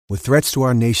With threats to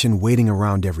our nation waiting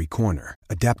around every corner,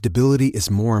 adaptability is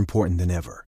more important than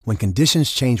ever. When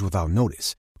conditions change without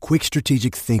notice, quick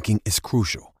strategic thinking is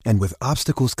crucial. And with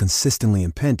obstacles consistently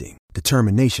impending,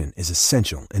 determination is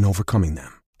essential in overcoming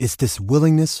them. It's this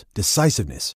willingness,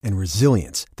 decisiveness, and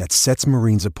resilience that sets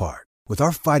Marines apart. With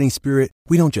our fighting spirit,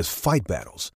 we don't just fight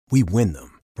battles, we win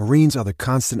them. Marines are the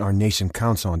constant our nation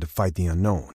counts on to fight the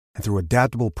unknown. And through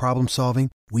adaptable problem solving,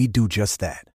 we do just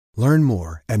that. Learn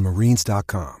more at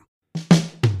marines.com.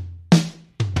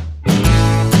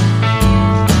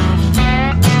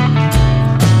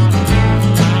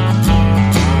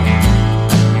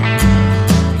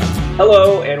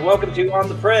 Hello and welcome to On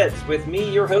the Preds with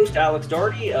me, your host Alex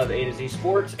Daugherty of A to Z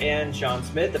Sports, and Sean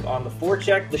Smith of On the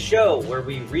Forecheck, the show where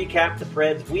we recap the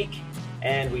Preds week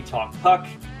and we talk puck.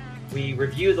 We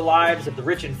review the lives of the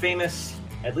rich and famous,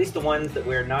 at least the ones that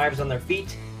wear knives on their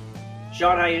feet.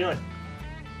 Sean, how you doing?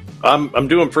 I'm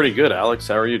doing pretty good, Alex.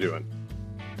 How are you doing?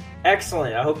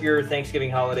 Excellent. I hope your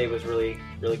Thanksgiving holiday was really,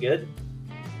 really good.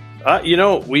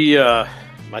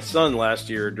 My son last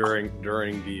year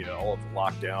during the all of the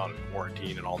lockdown and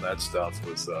quarantine and all that stuff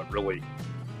was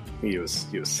he was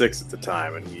 6 at the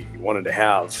time, and he wanted to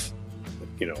have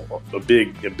a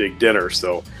big dinner.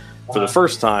 So for the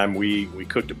first time we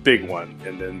cooked a big one,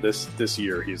 and then this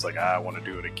year he's like, I want to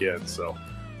do it again. So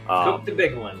cook the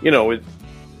big one.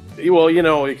 He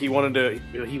wanted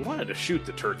to shoot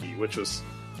the turkey, which was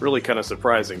really kind of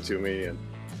surprising to me, and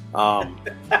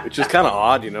which is kind of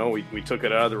odd. We took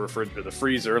it out of the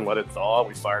freezer and let it thaw.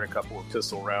 We fired a couple of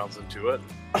pistol rounds into it,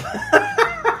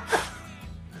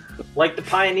 like the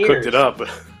Pioneers. Cooked it up.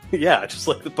 Yeah, just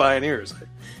like the Pioneers.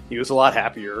 He was a lot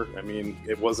happier. I mean,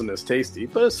 it wasn't as tasty,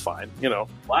 but it's fine.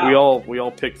 Wow. We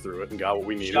all picked through it and got what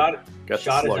we needed.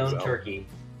 Shot his own turkey.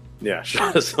 Yeah,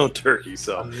 shot his own turkey.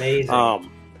 So amazing.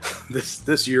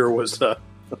 This year was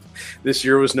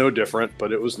no different,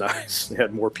 but it was nice. It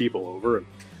had more people over, and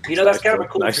that's kind of a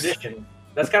cool tradition.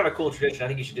 That's kind of a cool tradition. I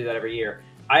think you should do that every year.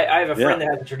 I have a friend that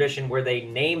has a tradition where they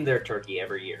name their turkey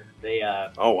every year. They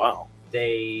oh wow.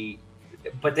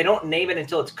 But they don't name it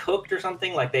until it's cooked or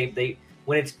something. Like they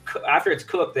when it's after it's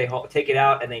cooked, they take it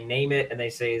out and they name it, and they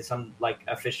say some like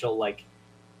official, like,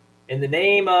 in the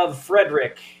name of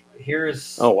Frederick,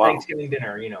 here's Thanksgiving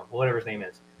dinner. Whatever his name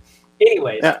is.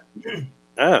 Anyways,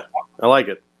 I like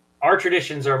it. Our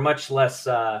traditions are much less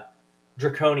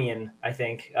draconian, I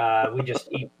think. We just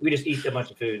eat a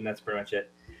bunch of food, and that's pretty much it.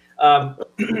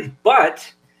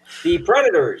 But the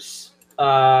Predators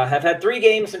have had 3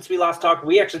 games since we last talked.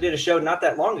 We actually did a show not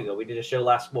that long ago. We did a show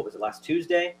last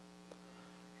Tuesday?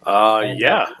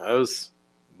 It was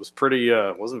pretty.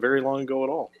 Wasn't very long ago at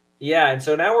all. Yeah, and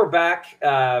so now we're back.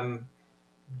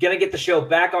 Going to get the show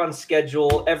back on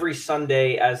schedule every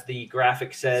Sunday, as the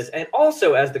graphic says. And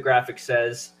also, as the graphic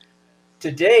says,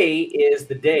 today is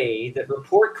the day that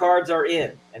report cards are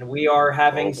in. And we are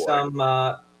having some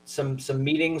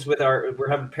meetings with we're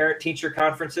having parent-teacher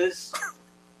conferences.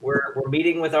 We're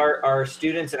meeting with our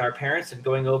students and our parents and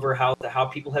going over how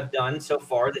people have done so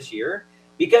far this year.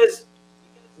 Because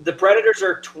the Predators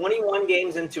are 21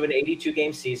 games into an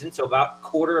 82-game season, so about a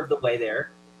quarter of the way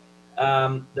there.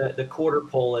 The quarter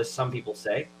pole, as some people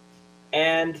say,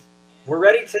 and we're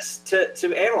ready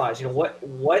to analyze.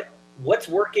 What's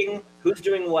working, who's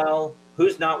doing well,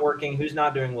 who's not working, who's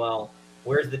not doing well.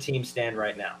 Where's the team stand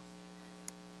right now?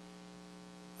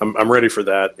 I'm ready for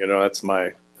that.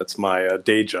 That's my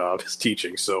day job is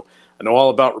teaching, so I know all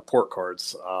about report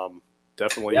cards.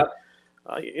 Definitely. Yep.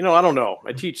 I don't know.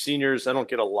 I teach seniors. I don't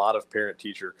get a lot of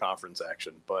parent-teacher conference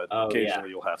action, but occasionally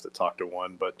you'll have to talk to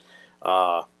one. But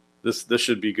This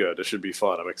should be good. This should be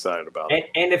fun. I'm excited about it.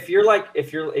 And if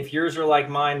yours are like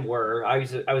mine were, I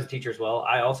was a teacher as well.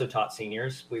 I also taught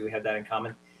seniors. We had that in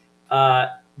common.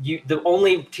 The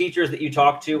only teachers that you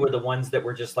talked to were the ones that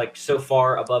were just like so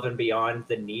far above and beyond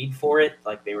the need for it.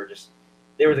 Like they were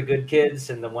the good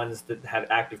kids, and the ones that had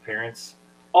active parents.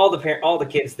 All the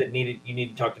kids that you need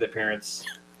to talk to their parents.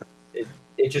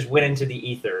 It just went into the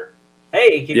ether.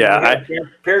 Hey, can you have a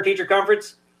parent-teacher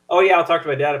conference? Oh, yeah, I'll talk to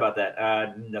my dad about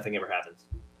that. Nothing ever happens.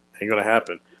 Ain't going to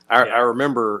happen. I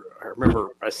remember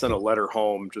I sent a letter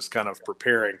home just kind of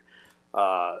preparing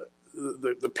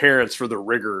the parents for the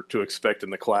rigor to expect in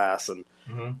the class. And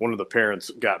one of the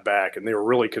parents got back, and they were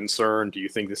really concerned. Do you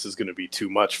think this is going to be too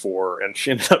much for her? And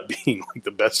she ended up being like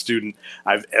the best student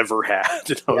I've ever had.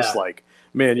 And I was like,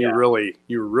 man, you really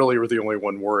were the only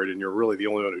one worried, and you're really the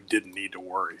only one who didn't need to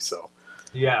worry. So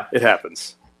it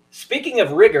happens. Speaking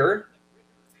of rigor,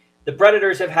 the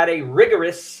Predators have had a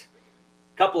rigorous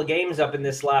couple of games up in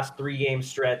this last 3-game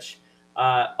stretch,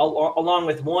 along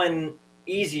with one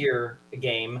easier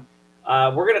game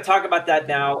We're going to talk about that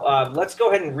now. Let's go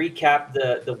ahead and recap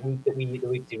the week that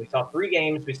we see. We saw 3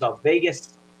 games. We saw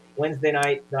Vegas Wednesday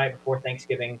night, the night before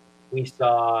Thanksgiving. We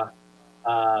saw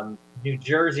New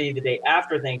Jersey the day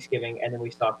after Thanksgiving, and then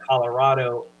we saw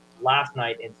Colorado last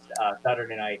night and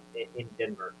Saturday night in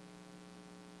Denver.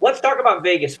 Let's talk about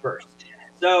Vegas first.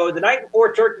 So the night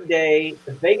before Turkey Day,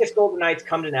 the Vegas Golden Knights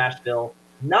come to Nashville.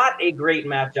 Not a great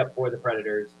matchup for the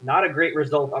Predators. Not a great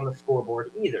result on the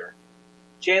scoreboard either.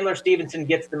 Chandler Stevenson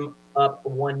gets them up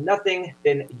 1-0.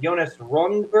 Then Jonas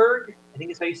Rundberg, I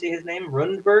think is how you say his name,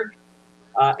 Rundberg,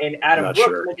 and Adam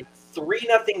Brooks make it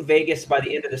 3-0 Vegas by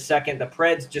the end of the second. The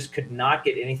Preds just could not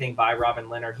get anything by Robin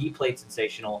Lehner. He played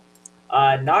sensational.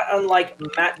 Not unlike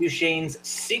Matt Duchene's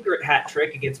secret hat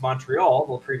trick against Montreal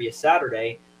the previous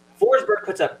Saturday, Forsberg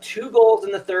puts up 2 goals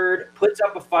in the third, puts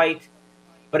up a fight,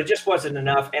 but it just wasn't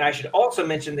enough. And I should also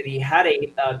mention that he had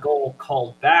a goal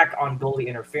called back on goalie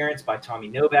interference by Tommy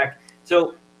Novak.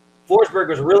 So Forsberg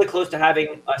was really close to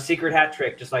having a secret hat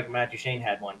trick, just like Matt Duchene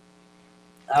had one.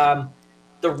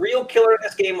 The real killer in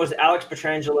this game was Alex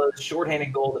Petrangelo's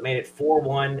shorthanded goal that made it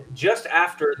 4-1, just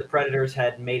after the Predators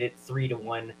had made it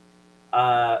 3-1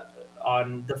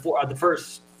 on the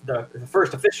first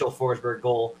official Forsberg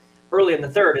goal early in the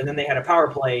third, and then they had a power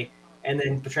play. And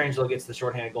then Petrangelo gets the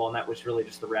shorthanded goal, and that was really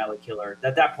just the rally killer.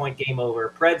 At that point, game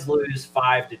over. Preds lose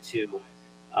 5-2.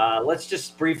 Let's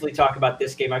just briefly talk about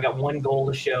this game. I got 1 goal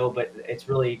to show, but it's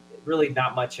really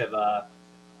not much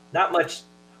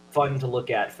fun to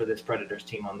look at for this Predators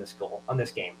team on this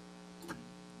game.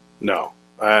 No,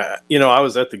 I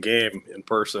was at the game in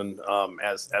person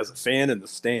as a fan in the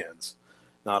stands,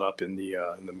 not up in the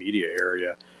media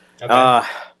area. Okay.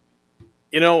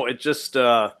 It just.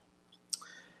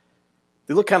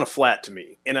 They look kind of flat to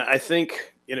me. And I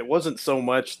think, and it wasn't so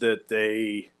much that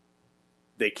they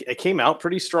came out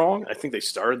pretty strong. I think they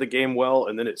started the game well,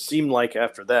 and then it seemed like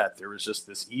after that there was just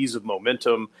this ease of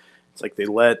momentum. It's like they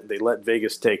let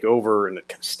Vegas take over, and it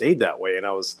kind of stayed that way. And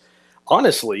I was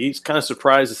honestly kind of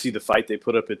surprised to see the fight they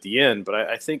put up at the end. But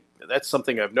I think that's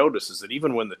something I've noticed, is that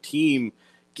even when the team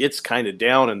gets kind of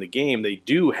down in the game, they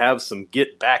do have some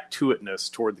get back to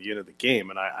itness toward the end of the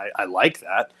game, and I like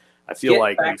that. I feel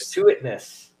like back to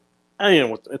itness.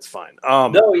 It's fine.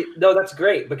 No, that's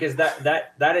great, because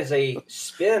that is a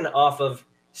spin off of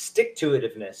stick to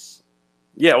itiveness.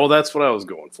 Yeah, well, that's what I was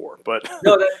going for. But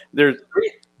no,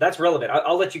 that's relevant.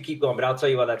 I'll let you keep going, but I'll tell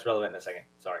you why that's relevant in a second.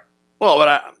 Sorry. Well,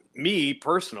 but me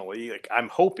personally, I'm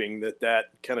hoping that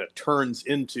kind of turns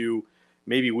into,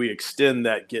 maybe we extend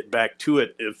that get back to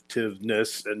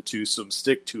it-iveness into some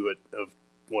stick to it of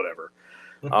whatever.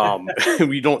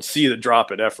 We don't see the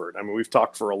drop in effort. I mean, we've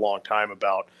talked for a long time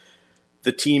about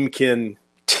the team can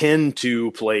tend to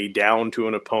play down to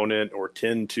an opponent or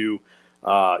tend to,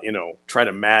 try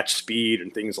to match speed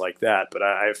and things like that. But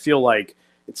I feel like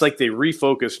it's like they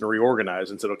refocused and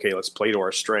reorganized and said, okay, let's play to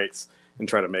our strengths and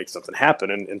try to make something happen.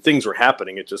 And things were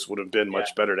happening. It just would have been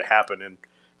much better to happen in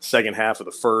the second half of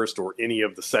the first or any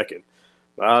of the second.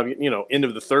 End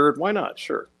of the third, why not?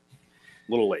 Sure.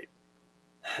 A little late.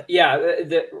 Yeah,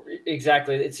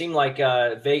 exactly. It seemed like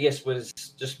Vegas was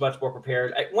just much more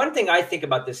prepared. One thing I think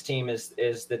about this team is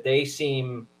that they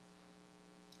seem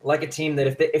like a team that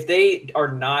if they are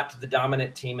not the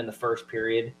dominant team in the first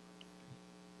period,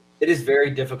 it is very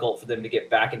difficult for them to get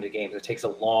back into games. It takes a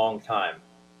long time.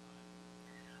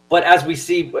 But as we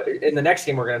see in the next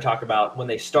game we're going to talk about, when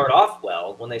they start off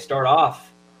well, on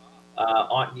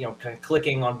kind of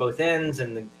clicking on both ends,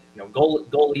 and the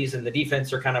goalies and the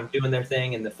defense are kind of doing their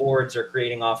thing, and the forwards are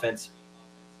creating offense.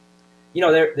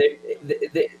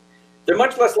 They're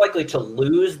much less likely to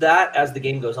lose that as the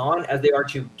game goes on, as they are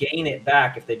to gain it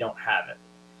back if they don't have it.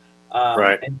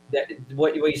 Right. And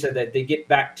what you said, that they get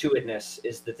back to itness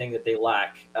is the thing that they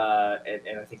lack,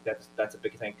 and I think that's a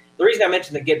big thing. The reason I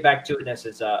mentioned the get back to itness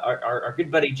is our good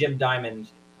buddy Jim Diamond,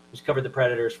 who's covered the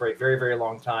Predators for a very, very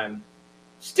long time.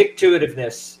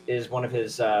 Stick-to-itiveness is one of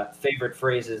his favorite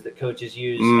phrases that coaches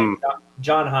use. And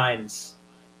John Hines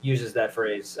uses that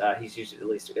phrase. He's used it at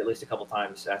least a couple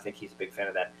times. I think he's a big fan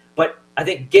of that. But I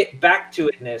think get back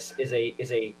to itness is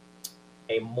a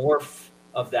morph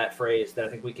of that phrase that I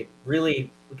think we could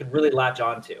really latch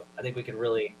on to. I think we could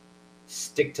really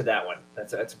stick to that one.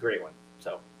 That's a great one.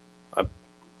 So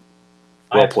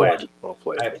well played.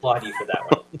 I applaud you for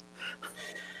that one.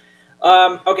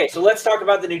 Okay, so let's talk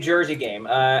about the New Jersey game.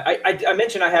 I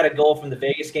mentioned I had a goal from the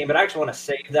Vegas game, but I actually want to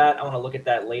save that. I want to look at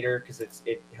that later because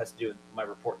it has to do with my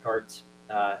report cards,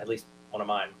 at least one of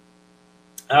mine.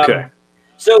 Okay.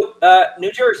 So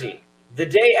New Jersey, the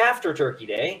day after Turkey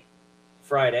Day,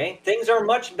 Friday, things are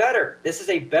much better. This is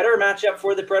a better matchup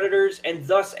for the Predators and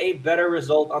thus a better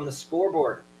result on the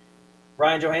scoreboard.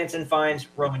 Ryan Johansson finds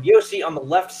Roman Josi on the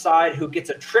left side, who gets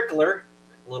a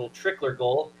little trickler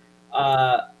goal,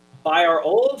 by our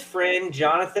old friend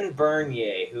Jonathan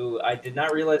Bernier, who I did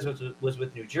not realize was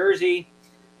with New Jersey,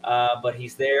 but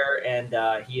he's there,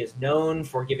 and he is known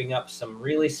for giving up some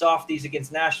really softies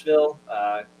against Nashville.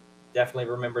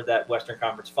 Definitely remembered that Western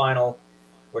Conference final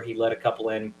where he let a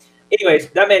couple in. Anyways,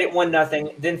 that made it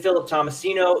 1-0. Then Philip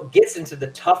Tomasino gets into the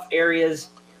tough areas,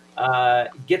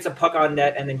 gets a puck on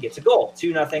net, and then gets a goal,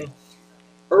 2-0.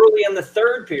 Early in the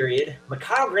third period,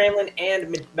 Mikhail Granlund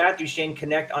and Matt Duchene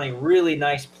connect on a really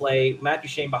nice play. Matt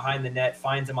Duchene behind the net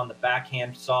finds him on the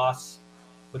backhand sauce.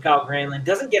 Mikhail Granlund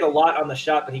doesn't get a lot on the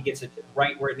shot, but he gets it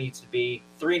right where it needs to be.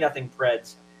 3-0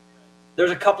 Preds.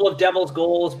 There's a couple of Devils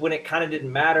goals when it kind of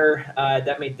didn't matter.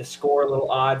 That made the score a little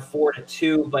odd,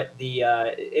 4-2. But the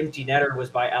empty netter was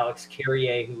by Alex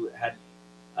Carrier, who had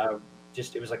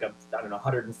it was like a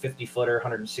 150-footer,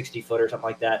 160-footer, something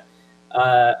like that,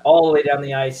 all the way down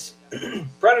the ice.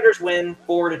 Predators win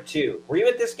 4-2. Were you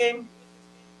at this game?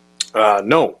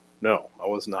 No, I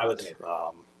was not. I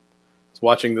was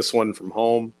watching this one from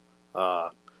home.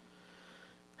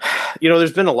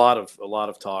 There's been a lot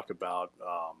of talk about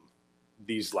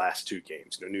these last two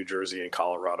games, New Jersey and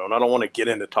Colorado. And I don't want to get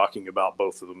into talking about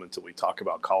both of them until we talk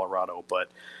about Colorado, but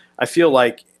I feel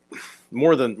like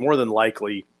more than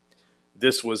likely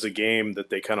this was a game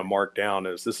that they kind of marked down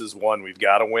as this is one we've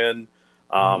got to win.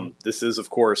 This is,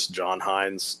 of course, John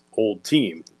Hines' old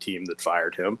team, the team that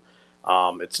fired him.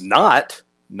 It's not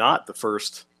the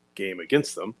first game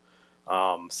against them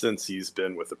since he's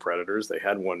been with the Predators. They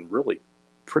had one really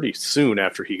pretty soon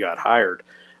after he got hired.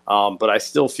 But I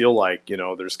still feel like,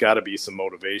 there's got to be some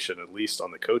motivation, at least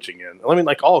on the coaching end. I mean,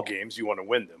 like all games, you want to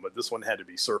win them, but this one had to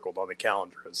be circled on the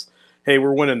calendar as, hey,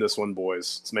 we're winning this one,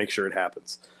 boys. Let's make sure it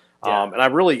happens. Yeah. And I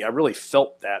really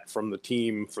felt that from the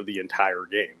team for the entire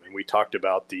game. And we talked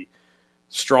about the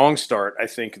strong start, I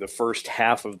think, the first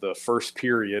half of the first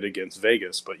period against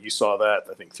Vegas, but you saw that,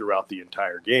 I think, throughout the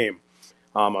entire game.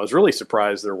 I was really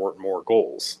surprised there weren't more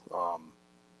goals.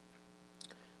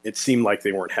 It seemed like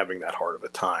they weren't having that hard of a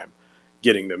time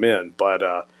getting them in. But,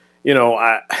 I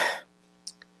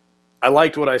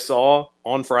liked what I saw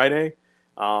on Friday.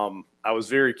 I was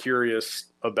very curious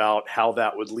about how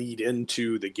that would lead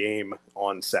into the game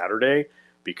on Saturday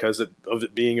because of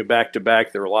it being a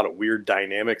back-to-back. There were a lot of weird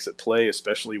dynamics at play,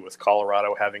 especially with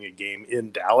Colorado having a game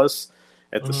in Dallas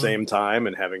at the same time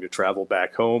and having to travel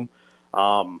back home.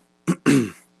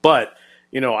 But,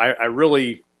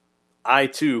 I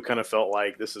too kind of felt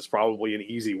like this is probably an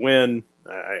easy win.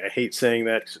 I hate saying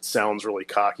that because it sounds really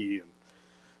cocky,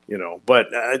 but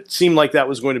it seemed like that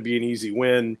was going to be an easy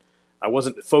win. I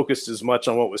wasn't focused as much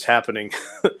on what was happening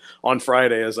on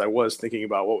Friday as I was thinking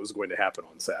about what was going to happen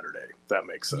on Saturday. If that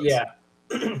makes sense. Yeah.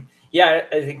 Yeah,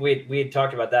 I think we had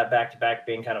talked about that back-to-back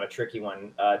being kind of a tricky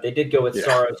one. They did go with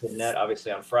Saros and net,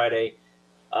 obviously, on Friday.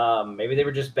 Maybe they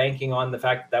were just banking on the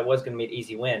fact that was going to be an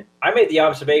easy win. I made the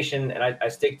observation, and I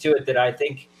stick to it, that I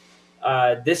think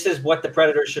this is what the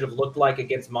Predators should have looked like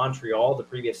against Montreal the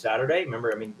previous Saturday.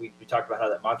 Remember, we talked about how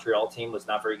that Montreal team was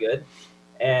not very good.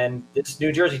 And this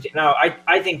New Jersey team, now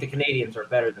I think the Canadians are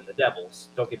better than the Devils.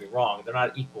 Don't get me wrong; they're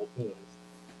not equal teams.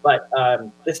 But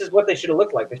this is what they should have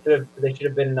looked like. They should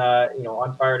have been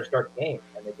on fire to start the game,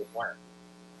 and they just weren't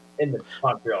in the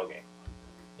Montreal game.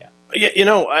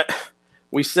 Yeah,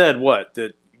 we said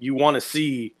that you want to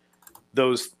see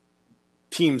those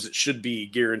teams that should be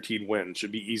guaranteed wins,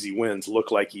 should be easy wins, look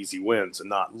like easy wins, and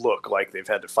not look like they've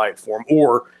had to fight for them,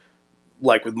 or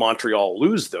like with Montreal,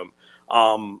 lose them.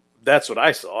 That's what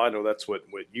I saw. I know that's what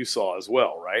you saw as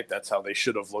well, right? That's how they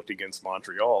should have looked against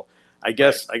Montreal. I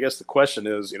guess the question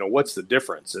is, what's the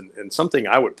difference? And something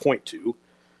I would point to,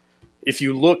 if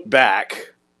you look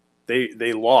back,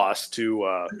 they lost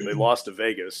to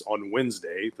Vegas on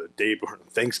Wednesday, the day before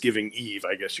Thanksgiving Eve,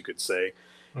 I guess you could say.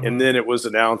 Mm-hmm. And then it was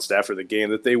announced after the game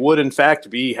that they would in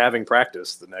fact be having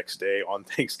practice the next day on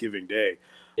Thanksgiving Day.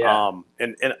 Yeah.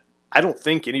 And I don't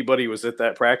think anybody was at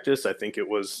that practice. I think it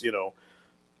was,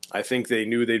 I think they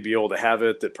knew they'd be able to have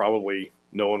it, that probably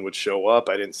no one would show up.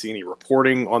 I didn't see any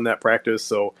reporting on that practice.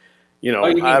 So,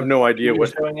 I have no idea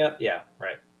what showing up. Yeah.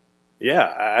 Right.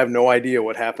 Yeah. I have no idea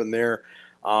what happened there.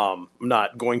 I'm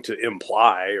not going to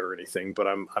imply or anything, but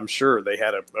I'm sure they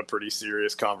had a pretty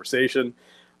serious conversation.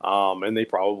 And they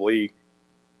probably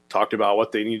talked about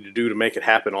what they needed to do to make it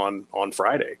happen on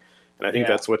Friday. And I think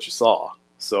that's what you saw.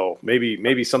 So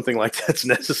maybe something like that's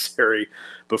necessary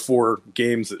before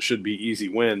games that should be easy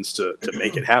wins to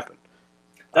make it happen.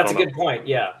 That's a good point.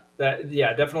 Yeah.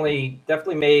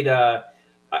 Definitely made.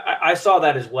 I saw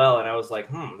that as well, and I was like,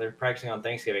 they're practicing on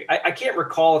Thanksgiving. I can't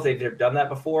recall if they've done that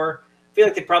before. I feel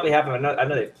like they probably have. I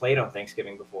know they've played on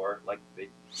Thanksgiving before. Like they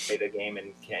played a game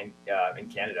in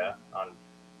Canada on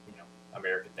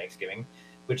American Thanksgiving,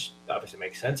 which obviously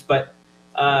makes sense. But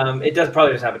it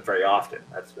probably doesn't happen very often.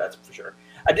 That's for sure.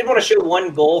 I did want to show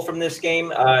one goal from this game.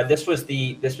 This was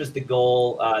the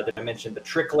goal that I mentioned, the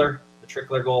trickler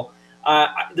goal.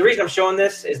 The reason I'm showing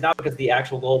this is not because of the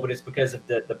actual goal, but it's because of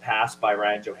the pass by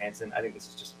Ryan Johansson. I think this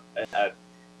is just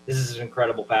this is an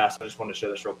incredible pass. I just wanted to show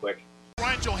this real quick.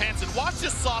 Ryan Johansson, watch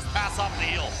this soft pass off the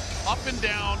heel, up and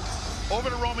down, over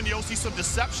to Roman Josi. Some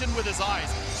deception with his eyes.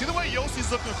 See the way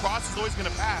Josi's looking across, he's always going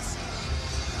to pass.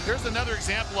 Here's another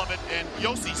example of it, and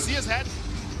Josi, see his head?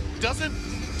 Doesn't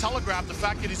telegraph the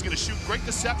fact that he's going to shoot. Great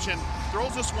deception.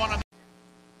 Throws this one on.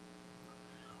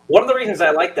 One of the reasons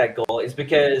I like that goal is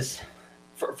because,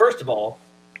 first of all,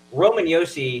 Roman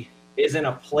Josi is in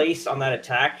a place on that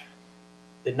attack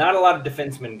that not a lot of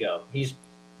defensemen go. He's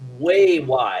way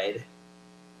wide.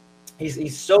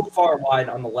 He's so far wide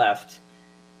on the left,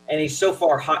 and he's so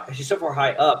far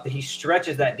high up that he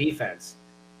stretches that defense.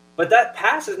 But that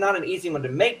pass is not an easy one to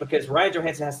make because Ryan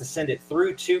Johansson has to send it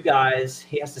through two guys.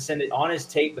 He has to send it on his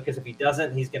tape because if he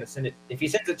doesn't, he's going to send it. If he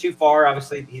sends it too far,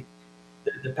 obviously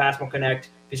the pass won't connect.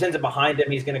 If he sends it behind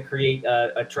him, he's going to create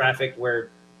a traffic where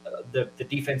the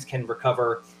defense can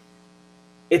recover.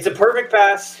 It's a perfect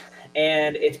pass,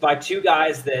 and it's by two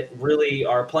guys that really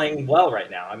are playing well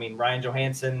right now. I mean, Ryan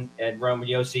Johansson and Roman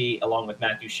Josi, along with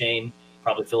Matthew Shane,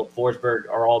 probably Philip Forsberg,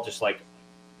 are all just like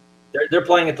they're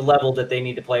playing at the level that they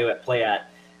need to play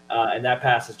at. And that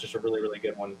pass is just a really, really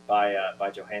good one by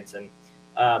Johansson.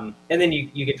 And then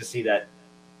you get to see that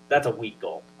that's a weak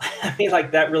goal. I mean,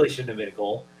 like that really shouldn't have been a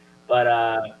goal, but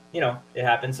it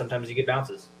happens. Sometimes you get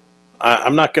bounces.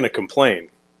 I'm not going to complain.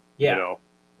 Yeah,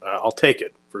 I'll take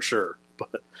it for sure.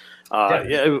 But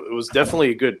it was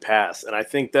definitely a good pass, and I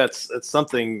think that's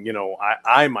something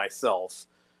I myself,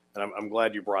 and I'm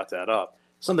glad you brought that up.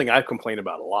 Something I've complained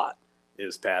about a lot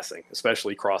is passing,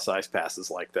 especially cross ice passes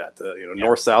like that.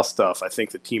 North-south stuff, I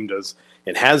think the team does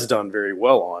and has done very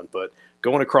well on, but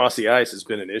going across the ice has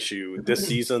been an issue this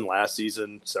season, last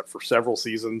season, except for several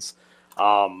seasons.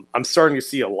 I'm starting to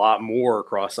see a lot more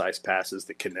cross ice passes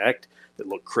that connect, that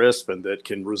look crisp, and that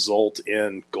can result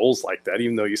in goals like that.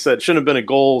 Even though you said it shouldn't have been a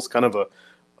goal, it's kind of a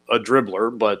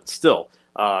dribbler, but still,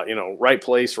 right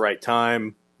place, right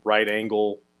time, right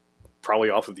angle,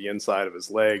 probably off of the inside of his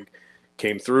leg.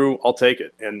 Came through, I'll take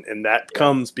it. And that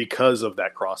comes because of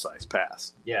that cross-ice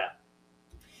pass. Yeah.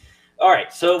 All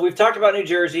right, so we've talked about New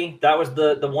Jersey. That was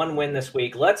the one win this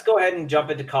week. Let's go ahead and jump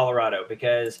into Colorado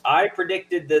because I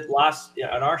predicted that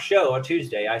on our show on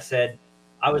Tuesday, I said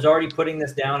I was already putting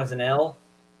this down as an L,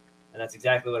 and that's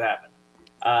exactly what happened.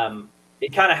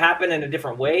 It kind of happened in a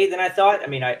different way than I thought. I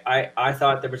mean, I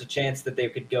thought there was a chance that they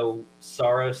could go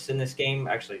Saros in this game.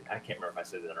 Actually, I can't remember if I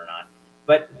said that or not.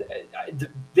 But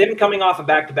them coming off a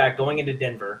back-to-back going into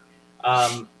Denver,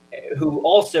 who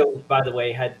also, by the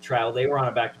way, had to travel. They were on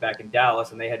a back-to-back in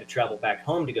Dallas, and they had to travel back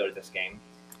home to go to this game.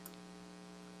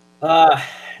 There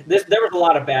was a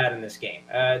lot of bad in this game.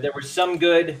 There was some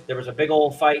good. There was a big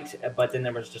old fight, but then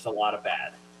there was just a lot of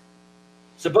bad.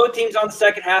 So both teams on the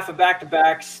second half of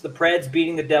back-to-backs, the Preds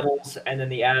beating the Devils, and then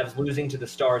the Avs losing to the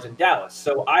Stars in Dallas.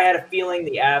 So I had a feeling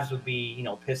the Avs would be,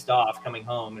 pissed off coming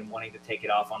home and wanting to take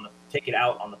it out on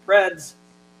the Preds.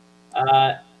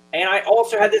 And I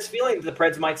also had this feeling that the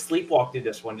Preds might sleepwalk through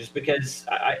this one, just because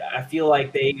I feel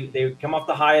like they come off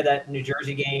the high of that New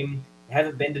Jersey game. They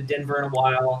haven't been to Denver in a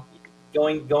while.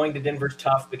 Going to Denver's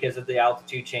tough because of the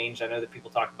altitude change. I know that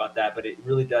people talk about that, but it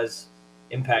really does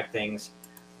impact things.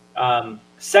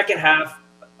 Second half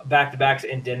back-to-backs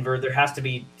in Denver, there has to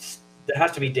be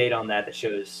data on that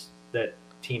shows that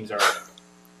teams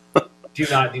do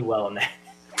not do well in that.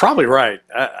 Probably right.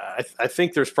 I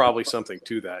think there's probably something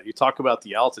to that. You talk about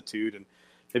the altitude, and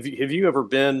have you ever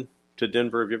been to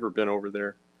Denver? Have you ever been over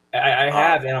there? I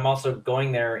have, and I'm also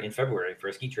going there in February for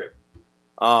a ski trip.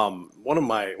 One of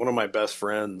my best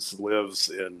friends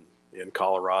lives in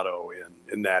Colorado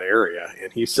in that area,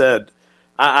 and he said,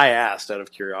 I asked out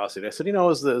of curiosity. I said,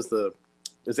 is the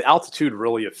altitude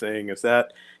really a thing?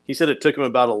 He said it took him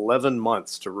about 11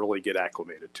 months to really get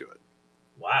acclimated to it.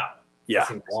 Wow. Yeah.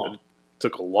 It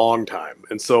took a long time.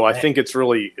 And so I think it's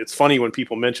funny when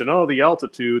people mention, the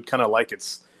altitude, kind of like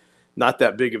it's not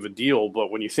that big of a deal.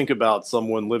 But when you think about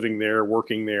someone living there,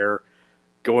 working there,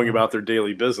 going about their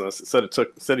daily business, it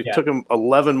took him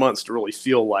 11 months to really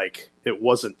feel like it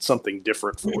wasn't something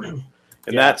different for him.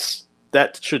 And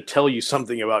that should tell you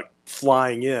something about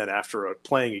flying in after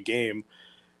playing a game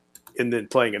and then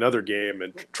playing another game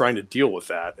and trying to deal with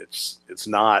that. It's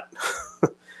not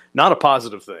not a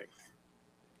positive thing.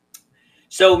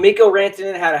 So Mikko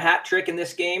Rantanen had a hat trick in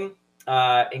this game,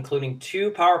 including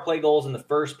 2 power play goals in the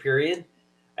first period.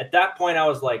 At that point, I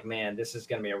was like, man, this is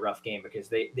going to be a rough game because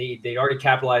they already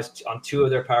capitalized on 2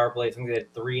 of their power plays. I think they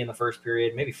had 3 in the first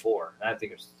period, maybe 4. I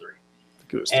think it was 3.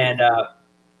 It was 2.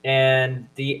 And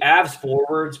the Avs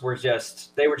forwards were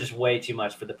just way too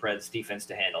much for the Preds defense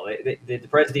to handle. The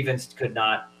Preds defense could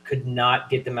not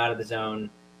get them out of the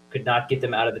zone, could not get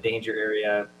them out of the danger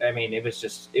area. I mean, it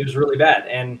was really bad.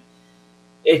 And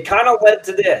it kind of led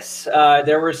to this.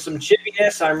 There was some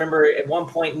chippiness. I remember at one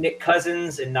point Nick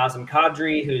Cousins and Nazem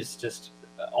Kadri, who's just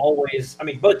always, I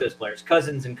mean, both those players,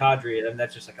 Cousins and Kadri, and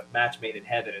that's just like a match made in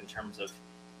heaven in terms of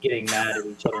getting mad at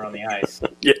each other on the ice.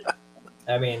 Yeah.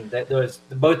 I mean,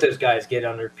 both those guys get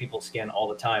under people's skin all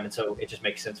the time, and so it just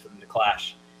makes sense for them to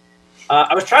clash.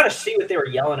 I was trying to see what they were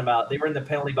yelling about. They were in the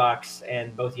penalty box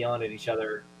and both yelling at each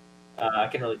other. I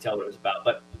couldn't really tell what it was about,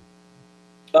 but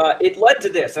it led to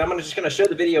this. And I'm just going to show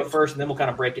the video first, and then we'll kind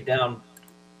of break it down.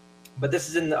 But this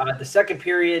is in the second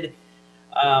period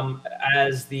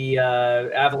as the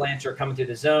Avalanche are coming through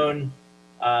the zone.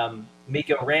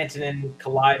 Mikko Rantanen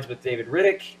collides with David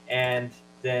Rittich, and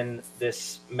then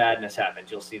this madness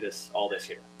happens. You'll see all this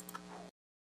here.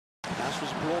 Pass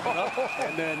was broken up,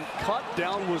 and then cut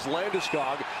down was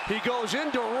Landeskog. He goes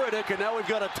into Rittich, and now we've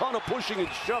got a ton of pushing and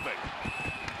shoving.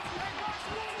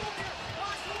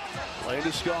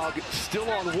 Landeskog still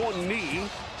on one knee.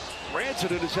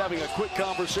 Rantanen is having a quick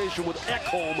conversation with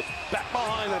Ekholm back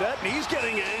behind the net, and he's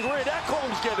getting angry, and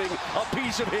Ekholm's getting a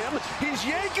piece of him. He's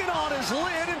yanking on his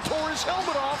lid and tore his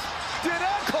helmet off. Did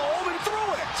Ekholm and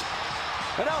threw it.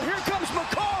 And now here comes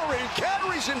Makar, and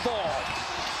Kadri's involved.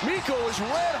 Mikko is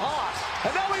red hot,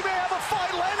 and now we may have a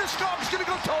fight. Landeskog's going to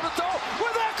go toe-to-toe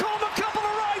with Ekholm, a couple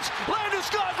of rights.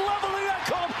 Landeskog leveling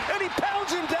Ekholm, and he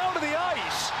pounds him down to the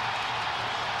ice.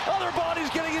 Other bodies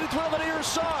getting into it on the near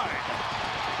side.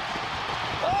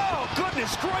 Oh,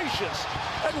 goodness gracious.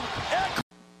 And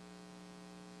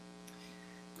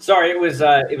Sorry, it was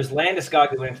Landeskog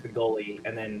who went to the goalie,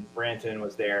 and then Rantanen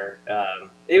was there.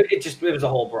 It was a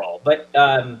whole brawl, but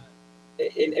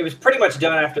it was pretty much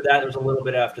done after that. There was a little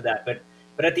bit after that, but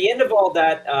at the end of all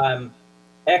that,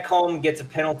 Ekholm gets a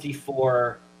penalty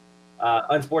for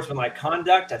unsportsmanlike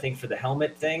conduct, I think, for the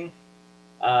helmet thing,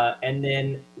 and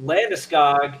then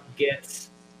Landeskog gets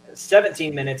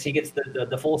 17 minutes. He gets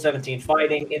the full 17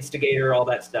 fighting, instigator, all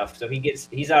that stuff. So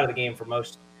he's out of the game for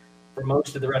most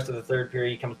of the rest of the third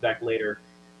period. He comes back later.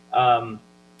 And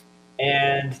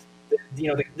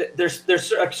there's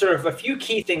sort of a few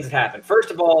key things that happen.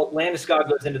 First of all, Landeskog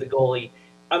goes into the goalie.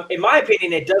 In my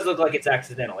opinion, it does look like it's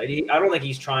accidental. I don't think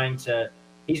he's trying to.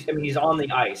 He's on the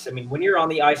ice. I mean, when you're on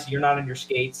the ice, you're not on your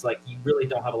skates. Like, you really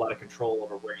don't have a lot of control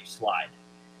over where you slide.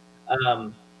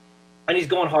 And he's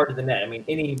going hard to the net. I mean,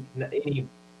 any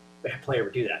player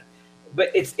would do that.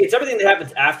 But it's everything that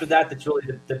happens after that that's really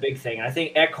the big thing. And I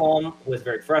think Ekholm was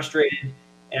very frustrated,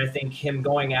 and I think him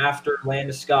going after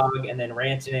Landeskog and then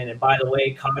Rantanen, and by the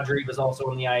way, Kadri was also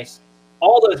on the ice.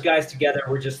 All those guys together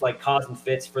were just like causing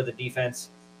fits for the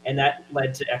defense, and that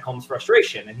led to Ekholm's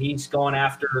frustration. And he's going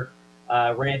after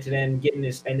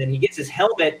Rantanen, and then he gets his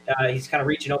helmet. He's kind of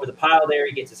reaching over the pile there.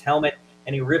 He gets his helmet,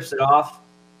 and he rips it off.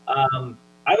 I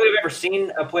don't think I've ever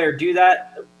seen a player do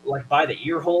that, like by the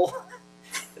ear hole.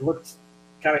 It looked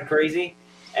kind of crazy.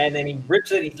 And then he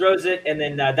rips it, he throws it, and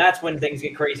then that's when things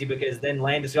get crazy, because then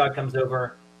Landeskog comes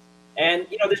over. And,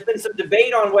 there's been some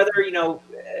debate on whether,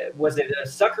 was it a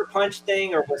sucker punch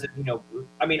thing, or was it,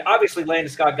 I mean, obviously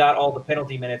Landeskog got all the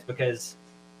penalty minutes because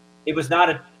it was not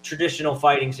a traditional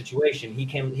fighting situation.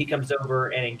 He comes over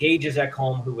and engages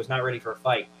Ekholm, who was not ready for a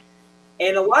fight.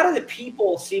 And a lot of the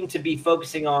people seem to be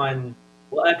focusing on,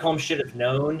 well, Ekholm should have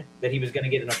known that he was going to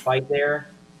get in a fight there,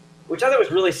 which I thought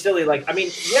was really silly. Like,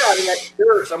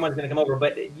 sure, someone's going to come over,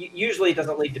 but usually it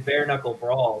doesn't lead to bare knuckle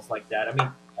brawls like that.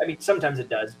 I mean, sometimes it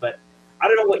does, but I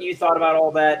don't know what you thought about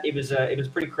all that. It was a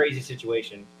pretty crazy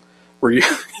situation. Were you?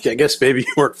 I guess maybe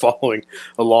you weren't following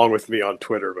along with me on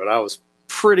Twitter, but I was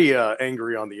pretty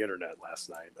angry on the internet last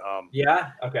night.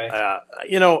 Yeah. Okay.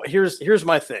 Here's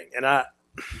my thing, and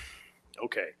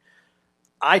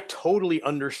I totally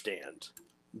understand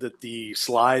that the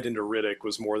slide into Rittich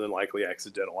was more than likely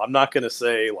accidental. I'm not going to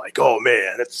say like, oh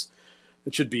man, it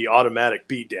should be automatic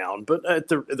beatdown. But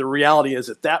the reality is,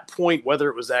 at that point, whether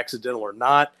it was accidental or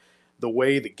not, the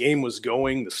way the game was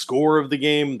going, the score of the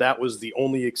game, that was the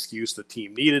only excuse the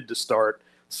team needed to start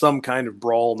some kind of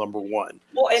brawl, number one.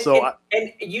 Well,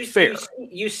 you see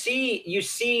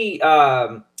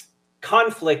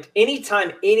conflict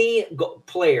anytime any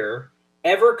player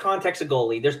ever contacts a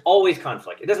goalie. There's always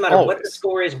conflict. It doesn't matter what the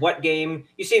score is, what game.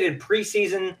 You see it in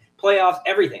preseason, playoffs,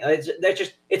 everything.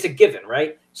 It's a given,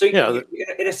 right? So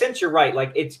in a sense, you're right.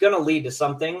 Like, it's going to lead to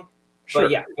something. Sure.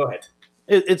 But yeah, go ahead.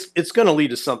 It's going to lead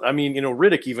to something. I mean,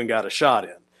 Riddick even got a shot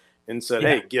in and said,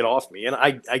 "Hey, get off me." And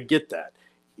I get that.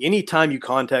 Anytime you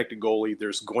contact a goalie,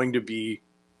 there's going to be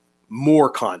more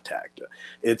contact.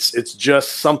 It's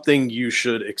just something you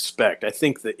should expect. I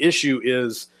think the issue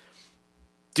is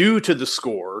due to the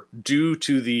score, due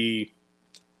to the,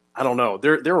 I don't know,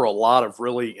 there were a lot of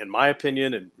really, in my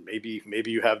opinion, and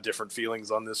maybe you have different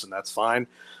feelings on this, and that's fine,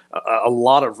 a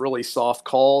lot of really soft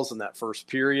calls in that first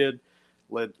period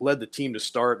led the team to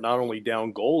start not only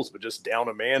down goals, but just down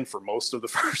a man for most of the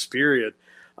first period.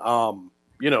 I'm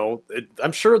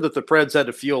sure that the Preds had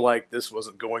to feel like this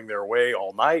wasn't going their way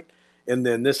all night. And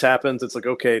then this happens. It's like,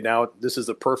 okay, now this is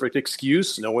a perfect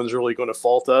excuse. No one's really going to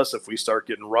fault us if we start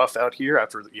getting rough out here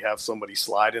after you have somebody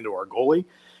slide into our goalie.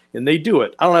 And they do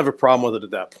it. I don't have a problem with it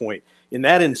at that point. In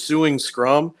that ensuing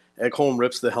scrum, Ekholm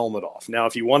rips the helmet off. Now,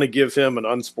 if you want to give him an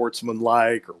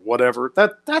unsportsmanlike or whatever,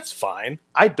 that's fine.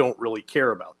 I don't really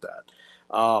care about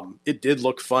that. It did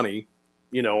look funny,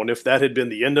 and if that had been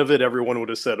the end of it, everyone would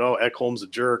have said, "Oh, Ekholm's a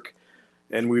jerk,"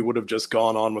 and we would have just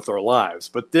gone on with our lives.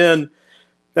 But then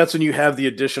that's when you have the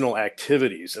additional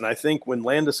activities. And I think when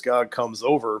Landeskog comes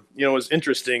over, it's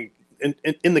interesting.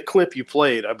 In the clip you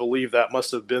played, I believe that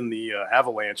must have been the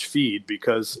Avalanche feed,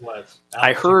 because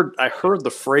I heard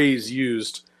the phrase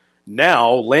used,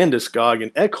 "Now Landeskog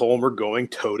and Ekholm are going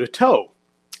toe-to-toe."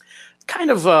 Kind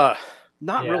of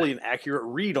not really an accurate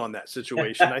read on that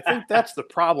situation. I think that's the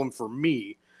problem for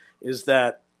me, is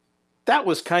that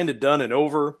was kind of done and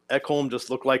over. Ekholm just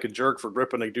looked like a jerk for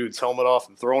ripping a dude's helmet off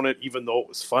and throwing it, even though it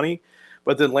was funny.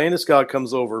 But then Landeskog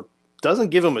comes over, doesn't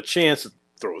give him a chance to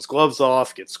throw his gloves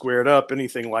off, get squared up,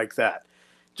 anything like that.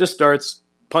 Just starts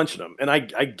punching him. And I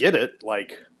get it. I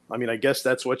guess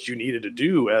that's what you needed to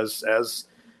do as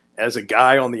a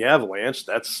guy on the Avalanche.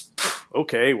 That's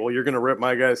okay. Well, you're going to rip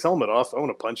my guy's helmet off. I'm going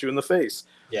to punch you in the face.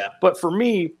 Yeah. But for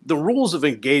me, the rules of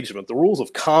engagement, the rules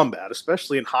of combat,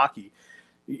 especially in hockey,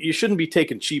 you shouldn't be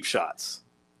taking cheap shots.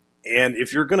 And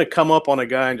if you're going to come up on a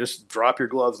guy and just drop your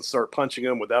gloves and start punching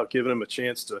him without giving him a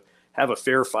chance to have a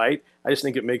fair fight, I just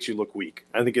think it makes you look weak.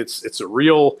 I think it's a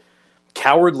real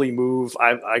cowardly move.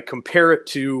 I compare it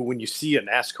to when you see a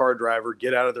NASCAR driver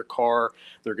get out of their car,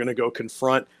 they're going to go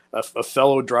confront a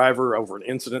fellow driver over an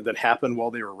incident that happened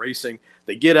while they were racing.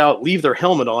 They get out, leave their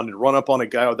helmet on, and run up on a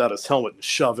guy without his helmet and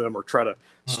shove him or try to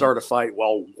start a fight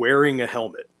while wearing a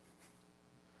helmet.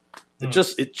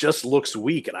 It just looks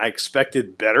weak, and I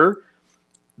expected better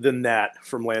than that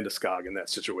from Landeskog in that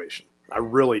situation. I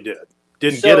really did.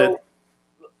 Didn't get it.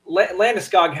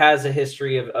 Landeskog has a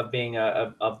history of being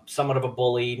a somewhat of a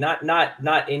bully.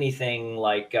 Not anything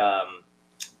like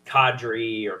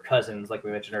Kadri or Cousins, like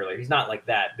we mentioned earlier. He's not like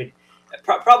that, but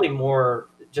probably more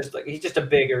just like he's just a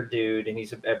bigger dude, and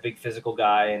he's a big physical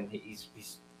guy, and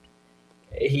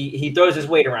he throws his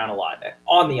weight around a lot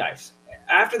on the ice.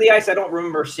 After the ice, I don't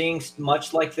remember seeing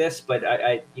much like this, but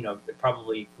I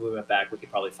probably, if we went back, we could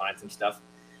probably find some stuff.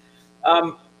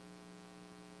 I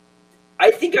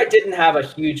think I didn't have a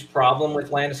huge problem with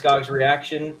Landeskog's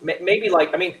reaction. Maybe I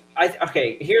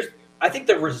think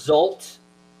the result,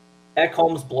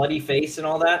 Ekholm's bloody face and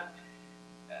all that,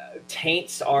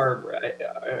 taints our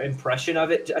impression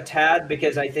of it a tad,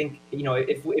 because I think,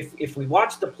 if we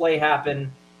watch the play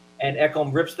happen and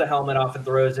Ekholm rips the helmet off and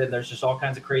throws it, and there's just all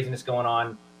kinds of craziness going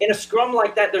on. In a scrum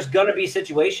like that, there's going to be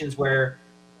situations where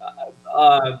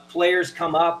players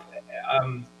come up,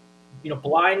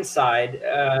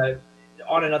 blindside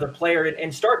on another player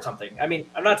and start something. I mean,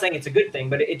 I'm not saying it's a good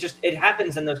thing, but it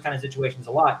happens in those kind of situations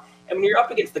a lot. And when you're up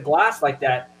against the glass like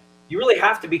that, you really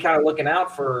have to be kind of looking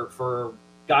out for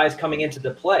guys coming into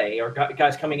the play or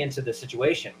guys coming into the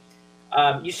situation.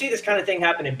 You see this kind of thing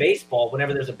happen in baseball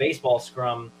whenever there's a baseball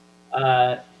scrum.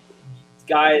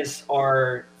 Guys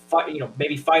are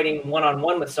maybe fighting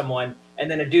one-on-one with someone, and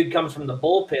then a dude comes from the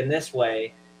bullpen this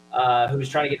way who's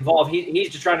trying to get involved. He's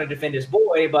just trying to defend his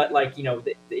boy, but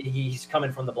he's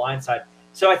coming from the blind side.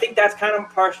 So I think that's kind of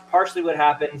partially what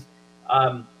happens.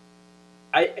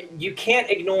 You can't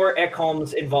ignore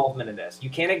Ekholm's involvement in this. You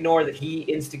can't ignore that he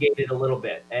instigated a little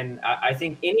bit. And I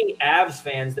think any Avs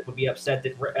fans that would be upset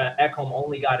that Ekholm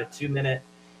only got a 2-minute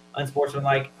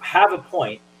unsportsmanlike have a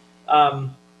point. I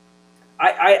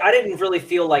didn't really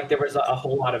feel like there was a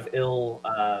whole lot of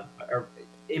or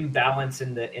imbalance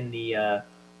in the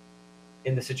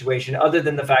situation, other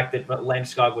than the fact that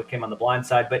Landeskog came on the blind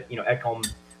side. But Ekholm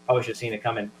probably should have seen it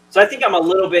coming. So I think I'm a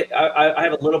little bit. I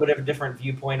have a little bit of a different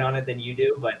viewpoint on it than you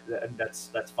do, but that's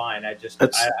fine. I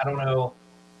don't know.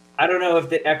 I don't know if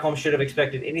the Ekholm should have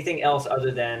expected anything else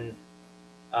other than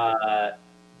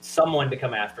someone to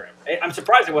come after him. I'm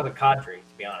surprised it wasn't Kadri,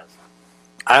 to be honest.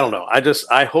 I don't know.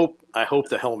 I hope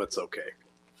the helmet's okay.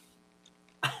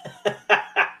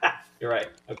 You're right.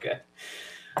 Okay.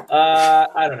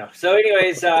 I don't know. So,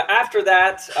 anyways, after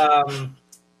that,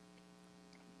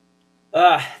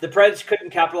 the Preds couldn't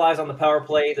capitalize on the power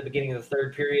play at the beginning of the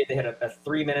third period. They had a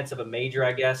 3 minutes of a major,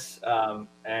 I guess,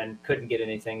 and couldn't get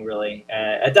anything really.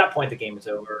 At that point, the game was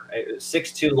over.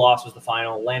 6-2 loss was the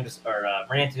final.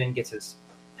 Rantanen gets his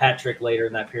hat trick later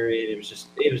in that period.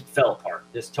 It fell apart.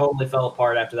 Just totally fell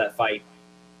apart after that fight.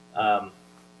 An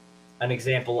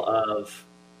example of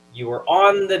you were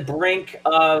on the brink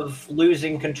of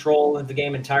losing control of the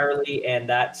game entirely, and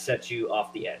that sets you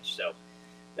off the edge. So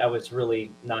that was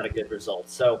really not a good result.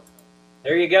 So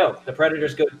there you go. The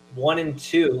Predators go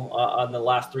 1-2 on the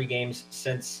last 3 games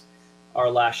since our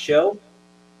last show.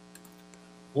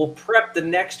 We'll prep the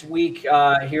next week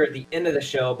here at the end of the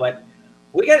show, but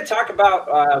we got to talk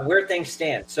about where things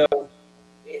stand. So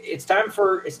it's time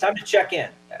to check in,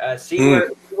 see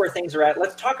where things are at.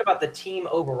 Let's talk about the team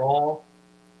overall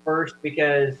first,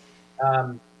 because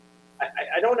I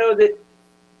don't know that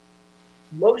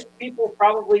most people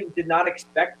probably did not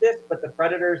expect this, but the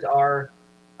Predators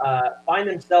find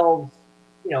themselves,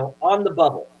 on the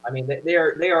bubble. I mean, they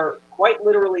are quite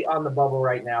literally on the bubble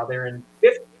right now. They're in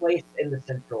 5th place in the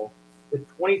Central with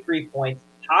 23 points,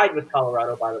 tied with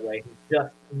Colorado, by the way, who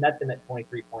just met them at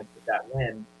 23 points with that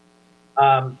win.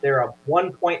 They're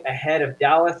 1 point ahead of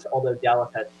Dallas, although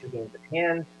Dallas has 2 games at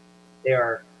hand. They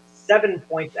are 7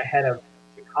 points ahead of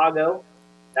Chicago.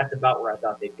 That's about where I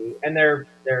thought they'd be. And they're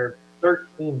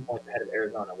 13 points ahead of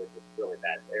Arizona, which is really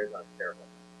bad. Arizona's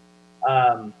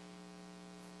terrible.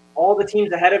 All the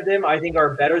teams ahead of them, I think, are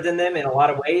better than them in a lot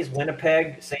of ways.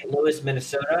 Winnipeg, St. Louis,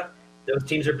 Minnesota, those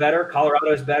teams are better.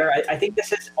 Colorado is better. I think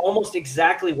this is almost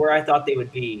exactly where I thought they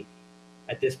would be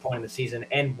at this point in the season,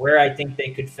 and where I think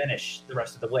they could finish the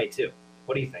rest of the way, too.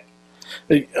 What do you think?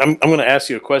 I'm going to ask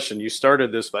you a question. You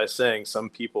started this by saying some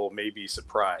people may be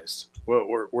surprised.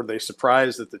 Were they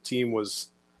surprised that the team was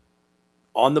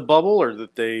on the bubble, or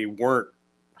that they weren't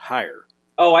higher?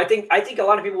 Oh, I think a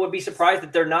lot of people would be surprised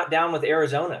that they're not down with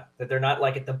Arizona, that they're not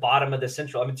like at the bottom of the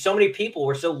Central. I mean, so many people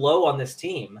were so low on this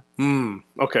team.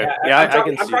 Okay. I'm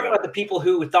talking about the people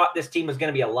who thought this team was going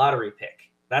to be a lottery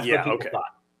pick. That's what people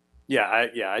thought.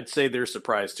 I'd say they're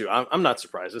surprised too. I'm not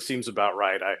surprised. It seems about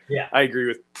right. I agree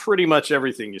with pretty much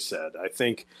everything you said. I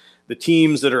think the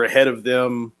teams that are ahead of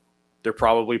them, they're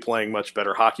probably playing much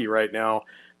better hockey right now.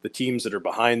 The teams that are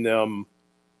behind them,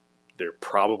 they're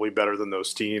probably better than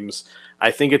those teams.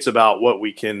 I think it's about what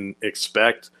we can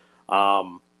expect.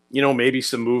 Maybe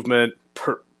some movement,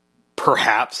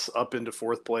 perhaps up into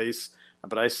 4th place.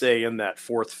 But I say in that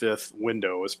 4th, 5th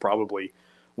window is probably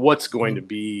what's going to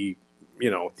be,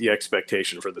 the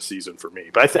expectation for the season for me.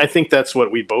 But I think that's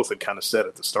what we both had kind of said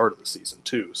at the start of the season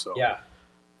too. So yeah.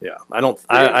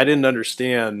 I didn't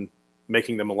understand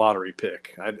making them a lottery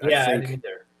pick. I didn't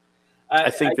either. I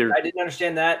didn't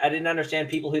understand that. I didn't understand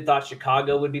people who thought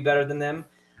Chicago would be better than them.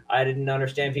 I didn't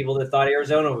understand people that thought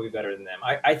Arizona would be better than them.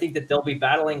 I think that they'll be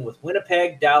battling with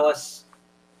Winnipeg, Dallas,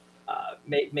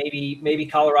 maybe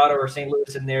Colorado or St.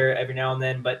 Louis in there every now and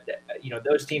then. But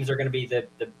those teams are going to be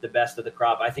the best of the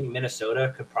crop. I think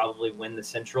Minnesota could probably win the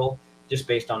Central just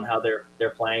based on how they're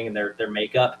playing and their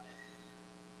makeup.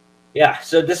 Yeah,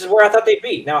 so this is where I thought they'd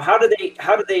be. Now, how do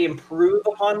they improve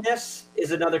upon this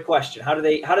is another question. How do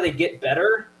they get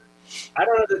better? I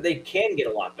don't know that they can get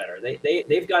a lot better.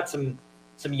 They've got some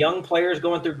young players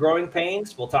going through growing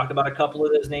pains. We'll talk about a couple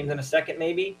of those names in a second,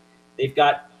 maybe. They've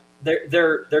got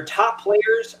their top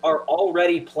players are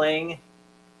already playing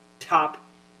top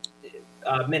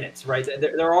minutes, right?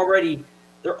 They're already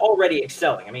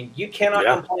excelling. I mean, you cannot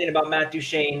complain about Matt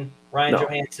Duchene, Ryan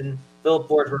Johansson, Philip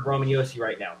Forsberg, Roman Josi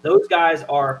right now. Those guys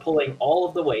are pulling all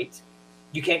of the weight.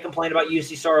 You can't complain about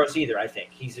UC Saros either, I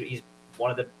think. He's one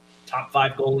of the top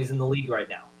 5 goalies in the league right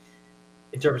now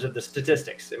in terms of the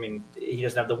statistics. I mean, he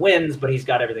doesn't have the wins, but he's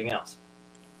got everything else.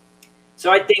 So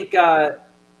I think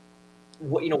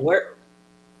where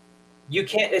you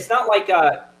can't. It's not like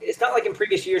in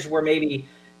previous years where maybe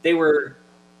they were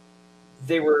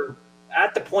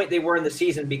at the point they were in the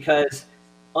season because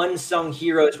unsung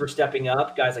heroes were stepping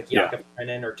up, guys like Jakob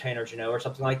Brennan or Tanner Jeannot or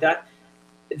something like that.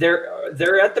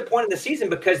 They're at the point in the season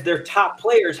because their top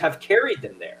players have carried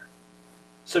them there.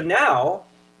 So now,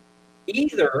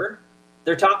 either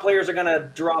their top players are going to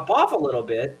drop off a little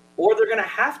bit, or they're going to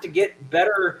have to get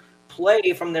better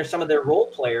play from some of their role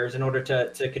players in order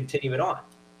to continue it on.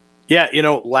 Yeah,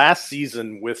 last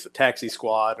season with the taxi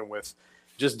squad and with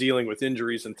just dealing with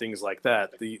injuries and things like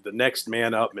that, the next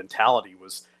man up mentality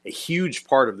was a huge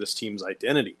part of this team's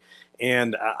identity.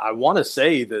 And I want to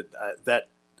say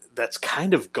that's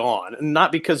kind of gone, and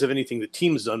not because of anything the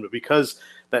team's done, but because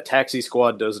that taxi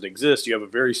squad doesn't exist. You have a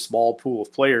very small pool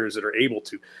of players that are able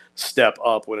to step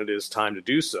up when it is time to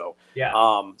do so. Yeah.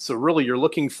 So really, you're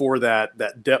looking for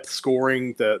that depth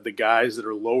scoring, the guys that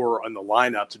are lower on the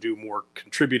lineup to do more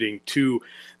contributing to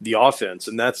the offense,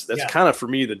 and that's kind of for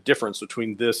me the difference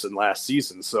between this and last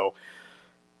season. So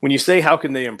when you say how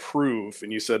can they improve,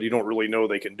 and you said you don't really know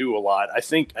they can do a lot, I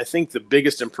think the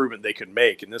biggest improvement they could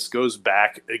make, and this goes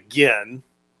back again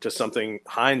to something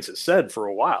Hines has said for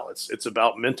a while. It's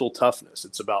about mental toughness.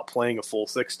 It's about playing a full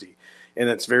 60. And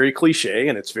it's very cliche,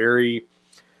 and it's very,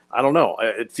 I don't know,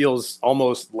 it feels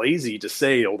almost lazy to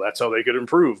say, oh, that's how they could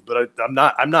improve. But I'm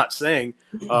not saying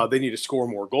they need to score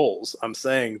more goals. I'm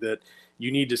saying that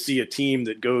you need to see a team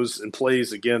that goes and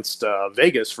plays against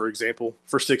Vegas, for example,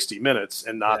 for 60 minutes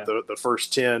and not the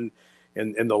first 10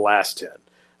 and the last 10.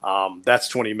 That's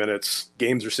 20 minutes.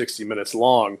 Games are 60 minutes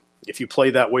long. If you play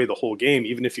that way the whole game,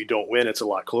 even if you don't win, it's a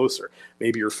lot closer.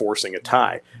 Maybe you're forcing a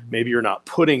tie. Maybe you're not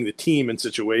putting the team in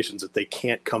situations that they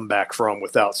can't come back from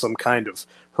without some kind of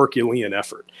Herculean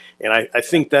effort. And I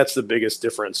think that's the biggest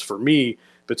difference for me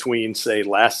between, say,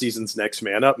 last season's next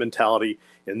man up mentality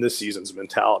and this season's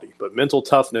mentality. But mental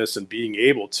toughness and being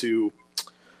able to,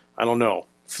 I don't know,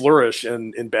 flourish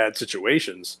in bad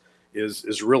situations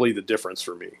is really the difference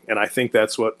for me. And I think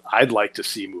that's what I'd like to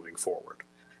see moving forward.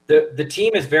 The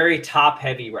team is very top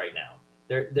heavy right now.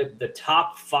 The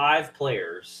top 5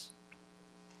 players.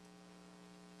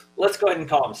 Let's go ahead and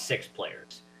call them 6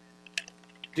 players.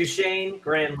 Duchesne,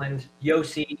 Granlund,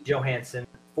 Yossi, Johansson,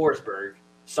 Forsberg,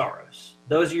 Saros.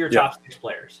 Those are your top 6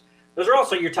 players. Those are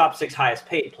also your top 6 highest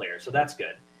paid players, so that's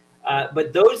good.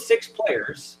 But those 6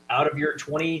 players out of your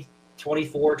 20,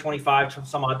 24, 25,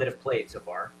 some odd that have played so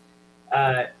far,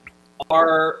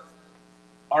 are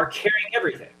carrying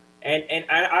everything. And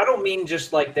I don't mean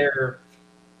just like they're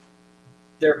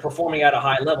performing at a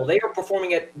high level. They are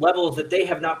performing at levels that they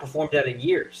have not performed at in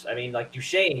years. I mean, like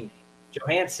Duchesne,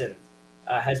 Johansson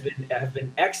have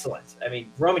been excellent. I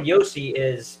mean, Roman Yossi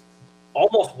is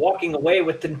almost walking away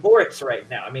with the Norris right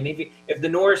now. I mean, if the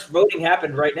Norris voting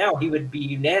happened right now, he would be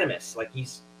unanimous. Like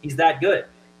he's that good.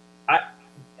 But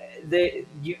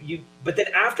then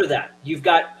after that, you've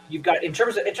got in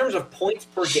terms of points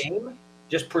per game,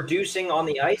 just producing on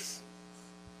the ice,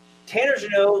 Tanner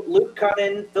Jeannot, Luke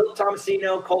Cunnin, Philip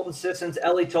Tomasino, Colton Sissons,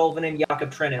 Ellie Tolvanen,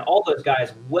 Jakob Trenin, all those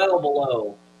guys well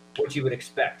below what you would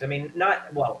expect. I mean,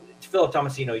 Philip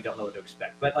Tomasino, you don't know what to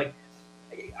expect. But, like,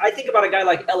 I think about a guy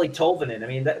like Ellie Tolvanen. I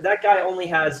mean, that guy only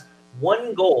has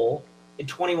 1 goal in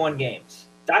 21 games.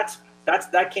 That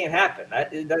can't happen.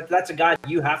 That's a guy that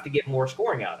you have to get more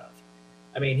scoring out of.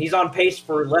 I mean, he's on pace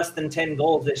for less than 10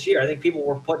 goals this year. I think people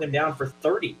were putting him down for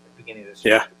 30 at the beginning of this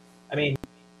year. Yeah. I mean,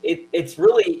 it's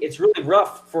really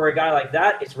rough for a guy like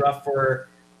that. It's rough for,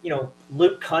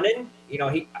 Luke Cunnin.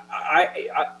 I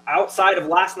outside of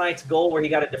last night's goal where he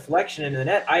got a deflection into the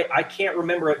net, I can't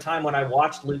remember a time when I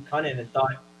watched Luke Cunnin and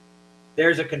thought,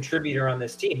 there's a contributor on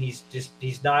this team.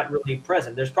 He's not really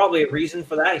present. There's probably a reason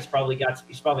for that. He's probably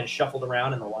been shuffled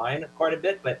around in the line quite a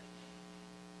bit, but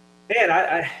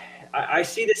man, I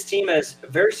see this team as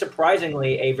very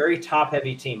surprisingly a very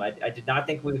top-heavy team. I did not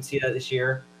think we would see that this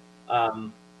year.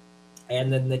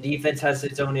 And then the defense has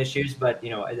its own issues, but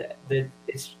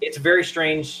it's very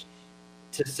strange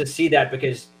to see that,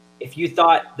 because if you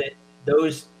thought that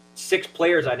those 6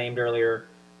 players I named earlier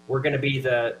were going to be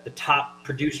the top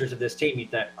producers of this team, you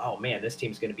thought, oh man, this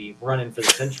team's going to be running for the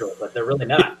Central, but they're really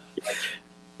not.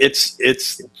 It's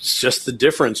just the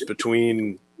difference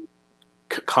between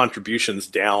contributions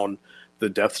down the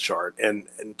depth chart, and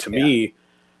to me,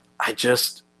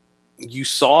 you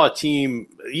saw a team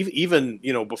even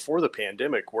before the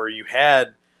pandemic where you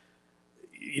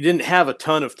didn't have a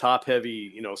ton of top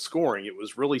heavy scoring. It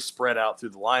was really spread out through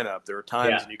the lineup. There were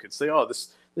times and you could say, oh,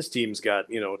 this team's got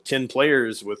 10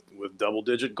 players with double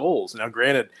digit goals. Now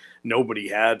granted, nobody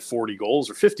had 40 goals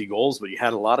or 50 goals, but you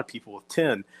had a lot of people with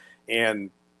 10.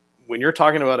 And when you're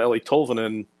talking about Ellie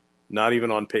Tolvanen not even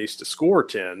on pace to score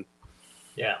 10,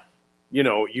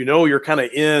 you're kind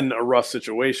of in a rough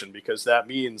situation, because that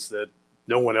means that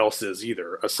no one else is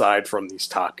either, aside from these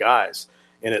top guys.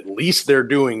 And at least they're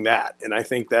doing that. And I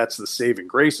think that's the saving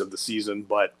grace of the season.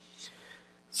 But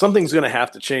something's going to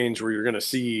have to change where you're going to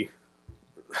see,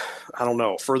 I don't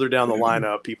know, further down the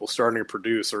lineup, people starting to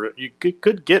produce, or you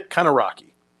could get kind of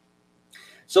rocky.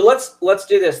 So let's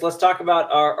do this. Let's talk about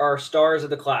our stars of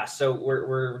the class. So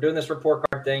we're doing this report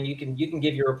card thing. You can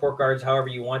give your report cards however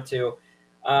you want to.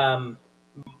 I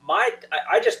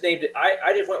just named it.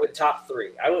 I just went with top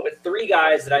 3. I went with 3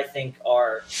 guys that I think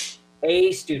are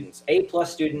A students, A+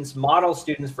 students, model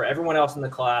students for everyone else in the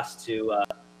class to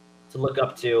look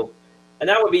up to, and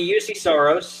that would be UC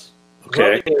Saros,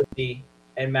 Roman Yosi,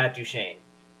 and Matt Duchene.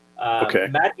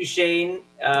 Matt Duchene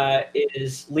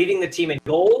is leading the team in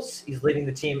goals. He's leading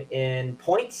the team in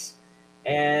points,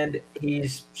 and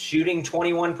he's shooting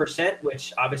 21%,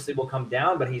 which obviously will come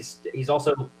down. But he's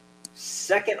also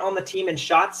second on the team in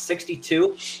shots,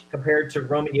 62, compared to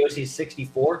Roman Yosi's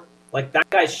 64. Like, that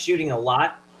guy's shooting a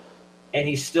lot, and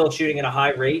he's still shooting at a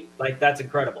high rate. Like, that's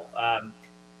incredible.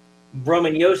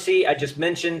 Roman Josi, I just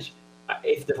mentioned.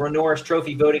 If the Norris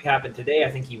Trophy voting happened today,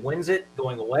 I think he wins it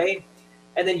going away.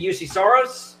 And then UC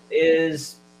Saros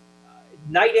is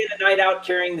night in and night out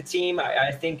carrying the team. I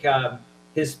think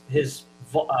his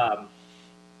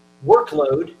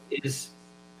workload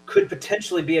could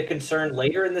potentially be a concern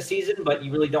later in the season, but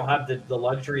you really don't have the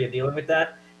luxury of dealing with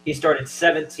that. He started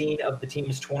 17 of the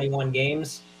team's 21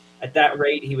 games. At that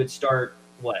rate, he would start,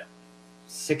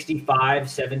 65,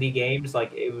 70 games?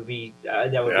 Like, it would be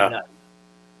that would be nuts.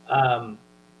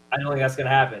 I don't think that's going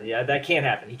to happen. Yeah, that can't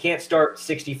happen. He can't start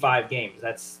 65 games.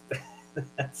 That's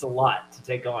a lot to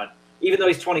take on, even though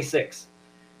he's 26.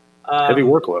 Heavy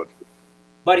workload.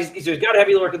 But he's got a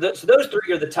heavy workload. So those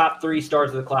 3 are the top 3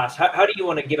 stars of the class. How do you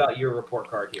want to give out your report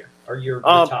card here, or your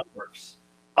top works?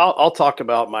 I'll talk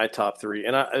about my top 3,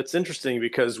 and it's interesting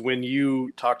because when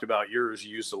you talked about yours,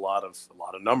 you used a lot of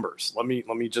numbers. Let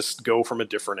me just go from a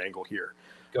different angle here.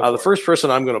 The first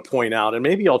person I'm going to point out, and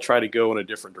maybe I'll try to go in a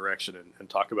different direction and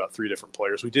talk about 3 different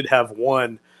players. We did have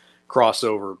one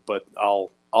crossover, but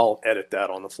I'll edit that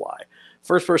on the fly.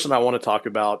 First person I want to talk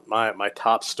about, my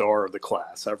top star of the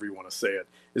class, however you want to say it,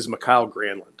 is Mikhail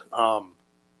Granlund.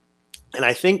 And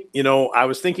I think, I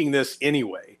was thinking this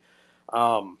anyway.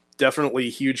 Definitely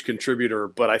a huge contributor,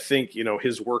 but I think,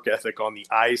 his work ethic on the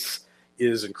ice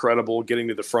is incredible, getting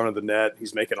to the front of the net.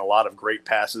 He's making a lot of great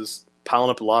passes,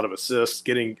 piling up a lot of assists,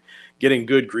 getting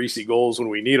good greasy goals when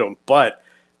we need them. But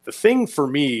the thing for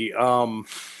me, and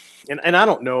I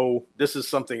don't know, this is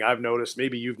something I've noticed,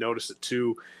 maybe you've noticed it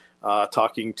too,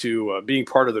 talking to being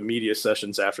part of the media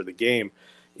sessions after the game,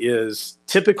 is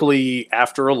typically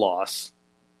after a loss,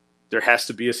 there has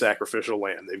to be a sacrificial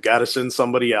lamb. They've got to send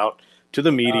somebody out to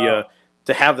the media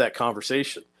to have that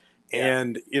conversation. Yeah.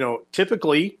 And,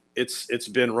 typically it's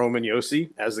been Roman Josi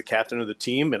as the captain of the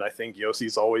team. And I think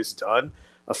Yosi's always done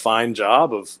a fine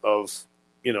job of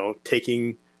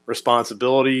taking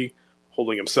responsibility,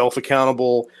 holding himself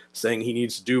accountable, saying he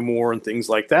needs to do more and things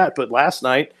like that. But last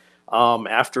night,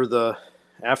 after the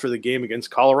game against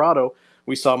Colorado,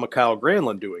 we saw Mikhail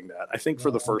Granlund doing that, I think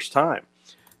for the first time.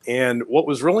 And what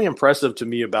was really impressive to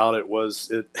me about it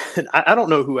was I don't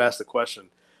know who asked the question.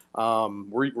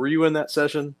 Were you in that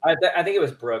session? I think it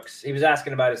was Brooks. He was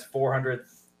asking about his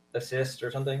 400th assist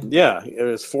or something. Yeah, it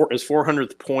was his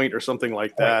 400th point or something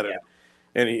like that. Yeah.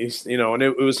 And he's, and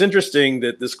it was interesting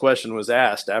that this question was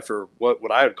asked after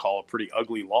what I would call a pretty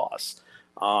ugly loss.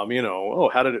 How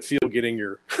did it feel getting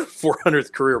your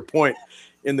 400th career point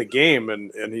in the game?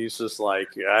 And he's just like,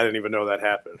 I didn't even know that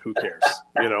happened. Who cares?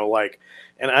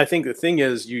 And I think the thing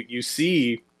is you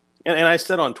see, and I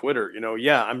said on Twitter,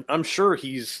 I'm sure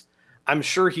he's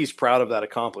proud of that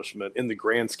accomplishment in the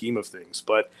grand scheme of things.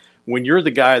 But when you're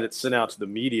the guy that's sent out to the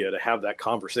media to have that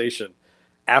conversation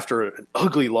after an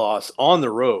ugly loss on the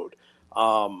road,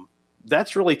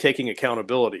 that's really taking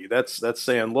accountability. That's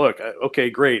saying, look,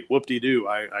 okay, great, whoop-de-doo,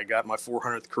 I got my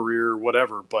 400th career,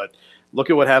 whatever, but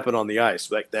look at what happened on the ice.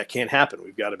 That can't happen.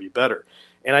 We've got to be better.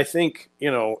 And I think,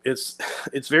 it's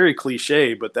very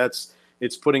cliche, but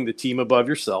it's putting the team above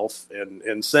yourself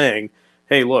and saying,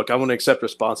 hey, look, I'm going to accept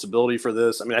responsibility for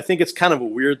this. I mean, I think it's kind of a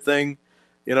weird thing.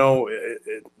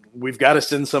 We've got to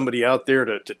send somebody out there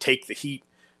to take the heat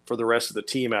for the rest of the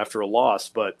team after a loss.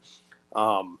 But,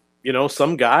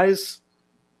 some guys,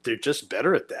 they're just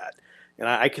better at that. And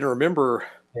I can remember,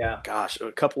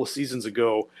 a couple of seasons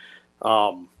ago,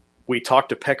 we talked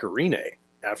to Pecorine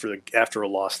after a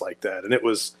loss like that. And it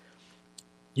was,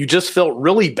 you just felt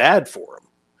really bad for him,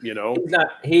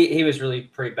 He was really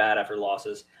pretty bad after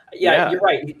losses. Yeah, you're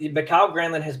right. Mikhail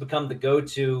Granlund has become the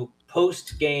go-to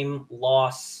post-game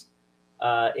loss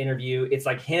interview. It's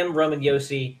like him, Roman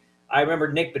Josi. I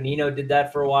remember Nick Bonino did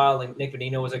that for a while, and Nick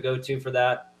Bonino was a go-to for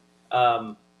that.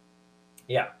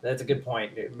 That's a good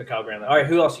point, Mikhail Granlund. All right,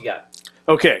 who else you got?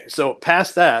 Okay, so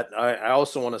past that, I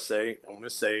also want to say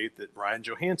that Ryan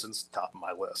Johansson's top of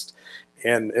my list,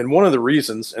 and one of the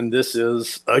reasons, and this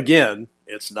is again,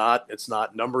 it's not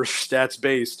numbers stats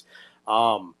based.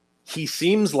 He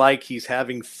seems like he's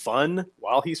having fun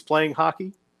while he's playing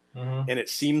hockey, and it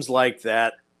seems like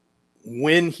that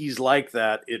when he's like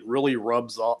that, it really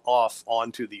rubs off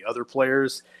onto the other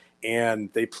players, and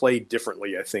they play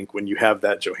differently. I think when you have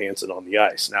that Johansson on the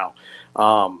ice now.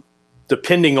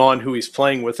 Depending on who he's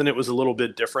playing with, and it was a little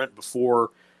bit different before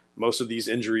most of these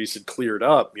injuries had cleared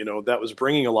up, that was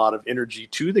bringing a lot of energy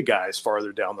to the guys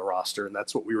farther down the roster, and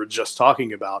that's what we were just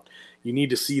talking about. You need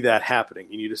to see that happening.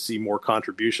 You need to see more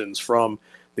contributions from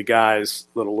the guys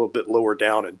that are a little bit lower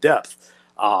down in depth.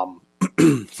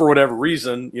 For whatever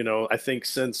reason, I think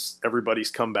since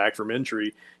everybody's come back from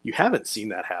injury, you haven't seen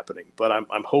that happening, but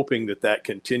I'm hoping that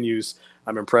continues.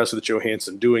 I'm impressed with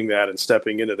Johansson doing that and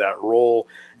stepping into that role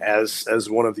as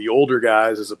one of the older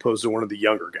guys as opposed to one of the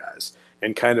younger guys,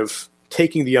 and kind of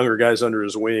taking the younger guys under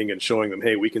his wing and showing them,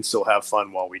 hey, we can still have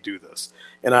fun while we do this.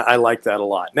 And I like that a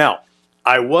lot. Now,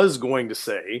 I was going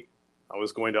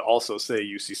to also say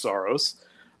UC Saros,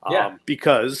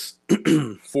 because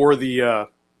for the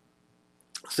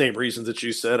same reasons that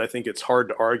you said, I think it's hard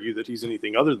to argue that he's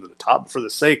anything other than the top. For the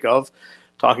sake of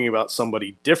talking about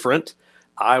somebody different,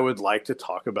 I would like to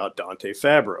talk about Dante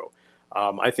Fabro.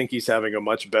 I think he's having a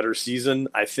much better season.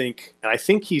 I think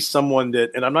he's someone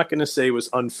that, and I'm not going to say was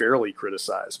unfairly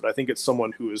criticized, but I think it's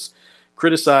someone who is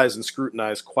criticized and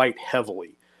scrutinized quite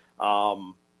heavily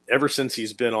ever since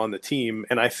he's been on the team.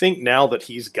 And I think now that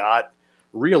he's got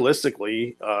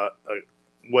realistically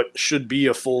what should be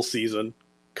a full season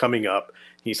coming up,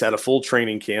 he's had a full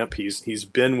training camp. He's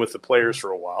been with the players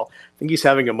for a while. I think he's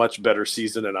having a much better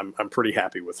season, and I'm pretty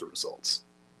happy with the results.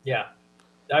 Yeah,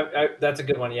 that's a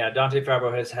good one. Yeah, Dante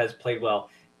Fabro has played well.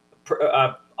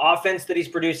 Offense that he's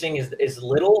producing is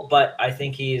little, but I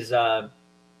think he's. I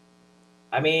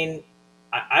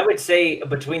would say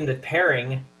between the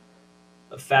pairing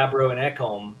of Fabro and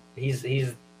Ekholm, he's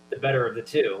the better of the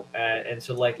two. And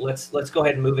so let's go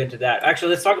ahead and move into that. Actually,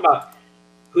 let's talk about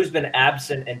who's been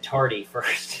absent and tardy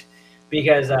first,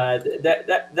 because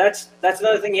that's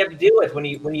another thing you have to deal with when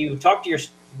you talk to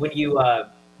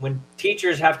when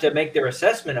teachers have to make their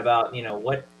assessment about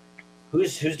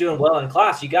who's doing well in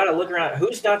class. You got to look around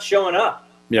who's not showing up.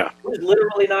 Yeah, who's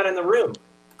literally not in the room.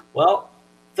 Well,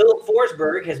 Philip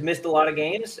Forsberg has missed a lot of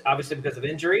games, obviously because of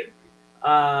injury.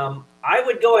 I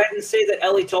would go ahead and say that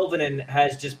Ellie Tolvanen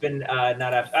has just been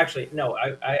not actually no.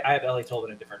 I have Ellie Tolvanen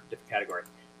in a different category.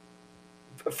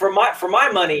 For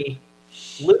my money,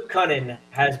 Luke Cunnin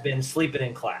has been sleeping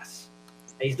in class.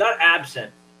 He's not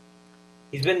absent.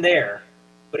 He's been there,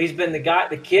 but he's been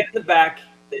the kid in the back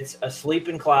that's asleep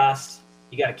in class.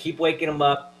 You got to keep waking him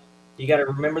up. You got to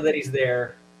remember that he's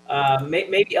there.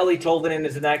 Maybe Ellie Tolvanen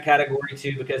is in that category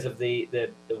too because of the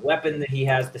weapon that he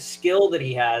has, the skill that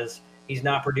he has. He's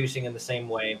not producing in the same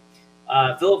way.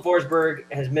 Philip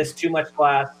Forsberg has missed too much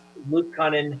class. Luke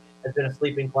Cunnin has been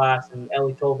asleep in class, and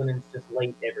Ellie Tolvanen's just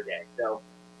late every day. So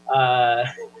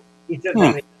he doesn't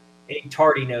have any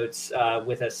tardy notes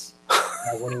with us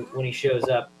when he shows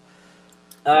up.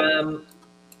 There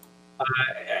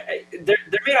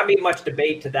may not be much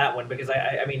debate to that one because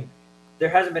I mean there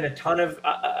hasn't been a ton of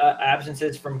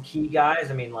absences from key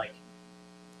guys. I mean, like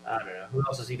I don't know who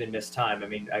else has even missed time. I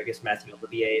mean, I guess Matthew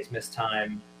Olivier has missed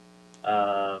time.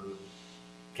 Can't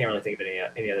really think of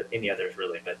any others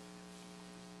really, but.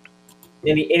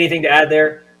 Anything to add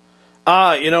there?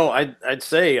 I'd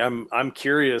say I'm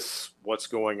curious what's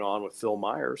going on with Phil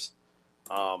Myers.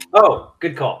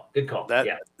 Good call.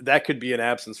 That could be an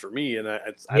absence for me, and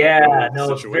I don't know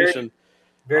the situation.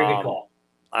 Very good call.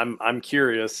 I'm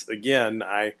curious. Again,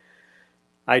 I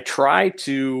try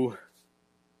to,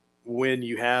 when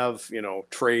you have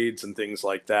trades and things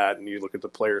like that, and you look at the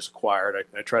players acquired,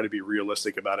 I try to be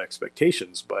realistic about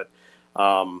expectations. But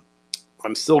I'm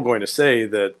still going to say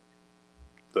that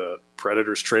the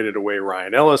Predators traded away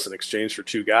Ryan Ellis in exchange for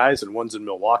two guys, and one's in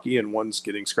Milwaukee and one's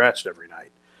getting scratched every night.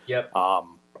 Yep.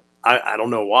 I don't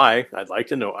know why. I'd like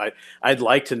to know. I'd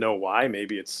like to know why.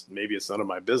 Maybe it's none of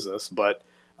my business, but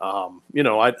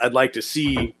I'd like to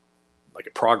see like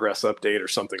a progress update or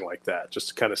something like that, just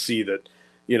to kind of see that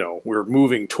we're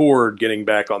moving toward getting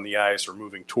back on the ice, or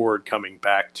moving toward coming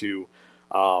back to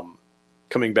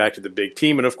the big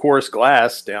team. And of course,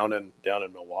 Glass down in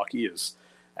Milwaukee is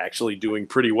actually doing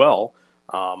pretty well.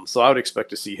 So I would expect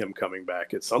to see him coming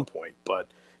back at some point. But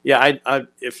yeah,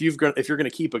 if you're going to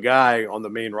keep a guy on the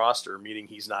main roster, meaning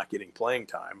he's not getting playing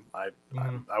time, I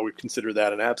would consider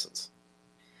that an absence.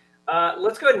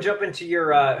 Let's go ahead and jump into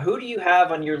your who do you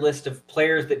have on your list of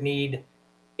players that need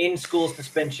in-school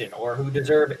suspension or who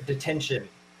deserve detention?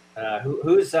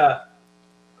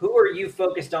 Who are you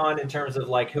focused on in terms of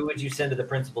like who would you send to the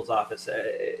principal's office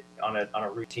on a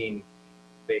routine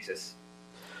basis?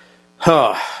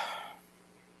 Huh.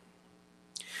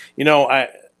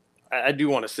 I do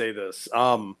want to say this.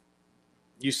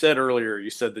 You said earlier,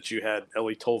 that you had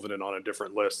Ellie Tolvanen on a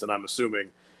different list, and I'm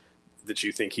assuming that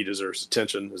you think he deserves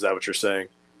attention. Is that what you're saying?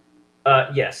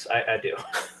 Yes, I do.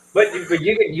 but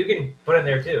you can put in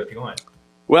there too if you want.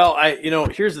 Well,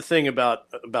 here's the thing about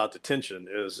detention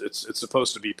is it's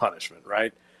supposed to be punishment,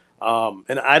 right?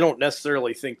 And I don't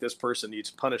necessarily think this person needs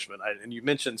punishment. And you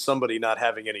mentioned somebody not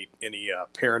having any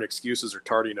parent excuses or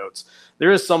tardy notes.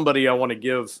 There is somebody I want to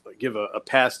give a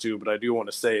pass to, but I do want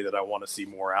to say that I want to see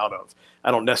more out of. I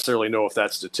don't necessarily know if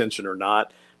that's detention or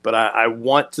not, but I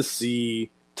want to see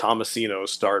Tomasino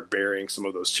start burying some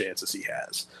of those chances he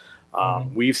has.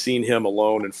 We've seen him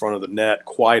alone in front of the net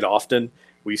quite often.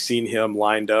 We've seen him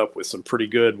lined up with some pretty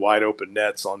good wide open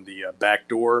nets on the back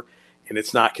door, and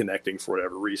it's not connecting for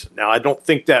whatever reason. Now, I don't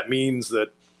think that means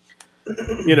that,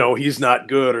 he's not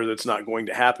good or that's not going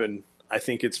to happen. I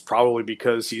think it's probably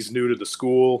because he's new to the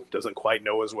school, doesn't quite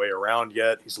know his way around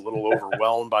yet. He's a little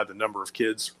overwhelmed by the number of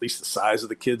kids, at least the size of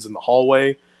the kids in the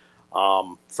hallway.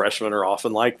 Freshmen are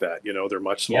often like that. They're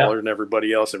much smaller than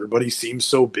everybody else. Everybody seems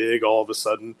so big all of a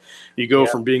sudden. You go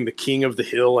from being the king of the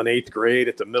hill in 8th grade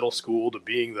at the middle school to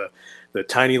being the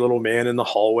tiny little man in the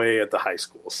hallway at the high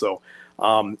school. So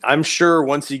I'm sure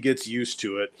once he gets used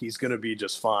to it, he's going to be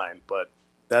just fine. But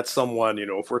that's someone,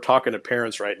 if we're talking to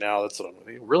parents right now, that's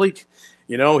really,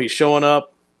 he's showing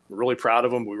up. We're really proud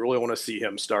of him. We really want to see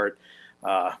him start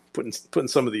putting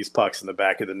some of these pucks in the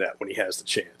back of the net when he has the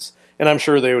chance. And I'm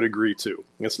sure they would agree too.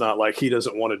 It's not like he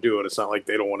doesn't want to do it. It's not like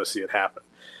they don't want to see it happen.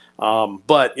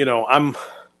 But I'm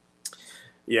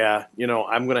going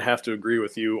to have to agree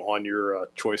with you on your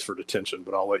choice for detention,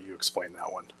 but I'll let you explain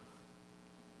that one.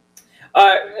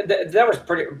 That was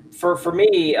pretty for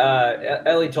me.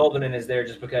 Ellie Tolvanen is there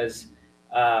just because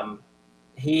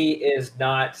he is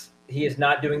not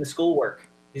doing the schoolwork.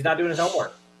 He's not doing his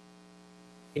homework.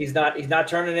 He's not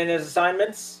turning in his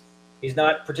assignments. He's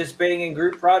not participating in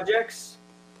group projects.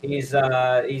 He's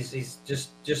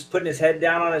just putting his head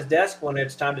down on his desk when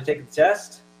it's time to take the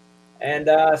test. And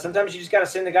sometimes you just got to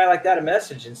send a guy like that a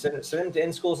message and send him to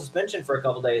in-school suspension for a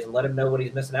couple days and let him know what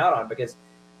he's missing out on, because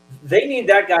they need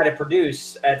that guy to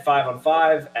produce at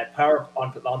 5-on-5, at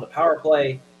on the power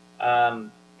play.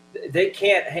 They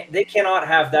cannot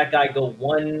have that guy go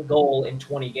 1 goal in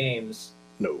 20 games.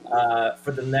 No.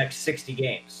 For the next 60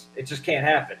 games. It just can't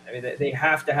happen. I mean, they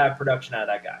have to have production out of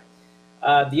that guy.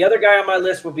 The other guy on my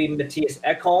list would be Matthias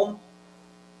Ekholm.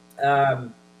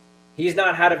 He's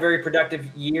not had a very productive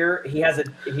year. He has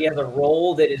a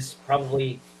role that is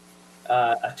probably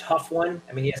a tough one.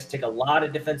 I mean, he has to take a lot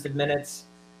of defensive minutes.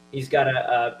 He's got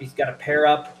to pair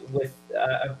up with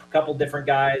a couple different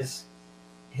guys.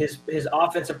 His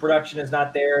offensive production is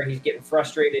not there. He's getting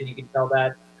frustrated. You can tell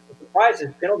that. I'm surprised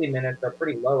his penalty minutes are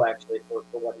pretty low, actually, for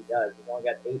what he does. He's only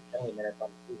got 8 penalty minutes on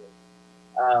the season.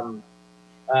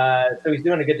 So he's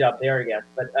doing a good job there, I guess.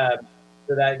 But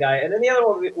for that guy. And then the other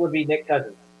one would be Nick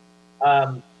Cousins.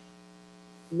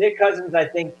 Nick Cousins, I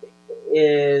think,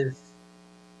 is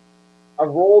a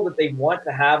role that they want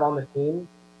to have on the team.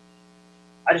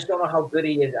 I just don't know how good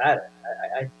he is at it.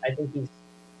 I think he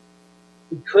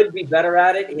could be better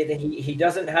at it. He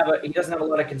doesn't have a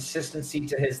lot of consistency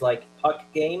to his puck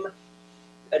game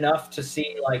enough to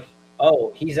see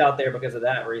he's out there because of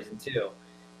that reason too.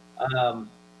 I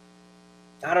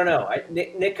don't know.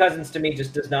 Nick Cousins to me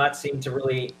just does not seem to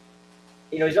really.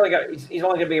 He's only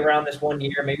going to be around this 1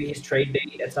 year. Maybe he's trade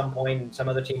bait at some point, and some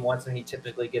other team wants him. He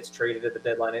typically gets traded at the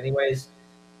deadline, anyways.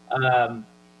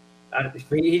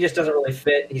 He just doesn't really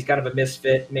fit. He's kind of a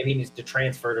misfit. Maybe he needs to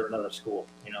transfer to another school.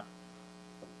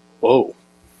 Whoa.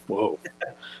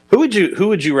 Who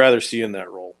would you rather see in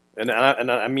that role? And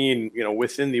I mean,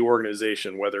 within the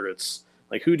organization, whether it's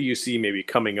who do you see maybe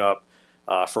coming up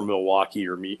from Milwaukee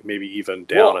or maybe even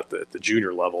down at the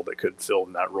junior level that could fill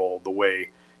in that role the way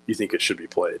you think it should be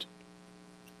played?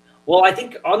 Well, I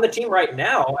think on the team right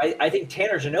now, I think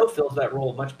Tanner Jeannot fills that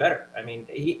role much better. I mean,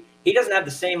 he doesn't have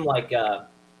the same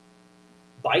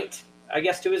bite, I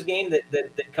guess, to his game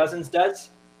that Cousins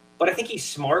does. But I think he's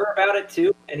smarter about it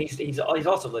too, and he's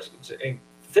also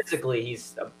physically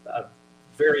he's a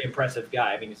very impressive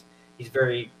guy. I mean, he's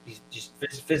just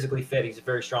physically fit. He's a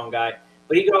very strong guy,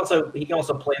 but he can also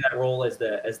play that role as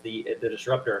the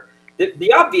disruptor.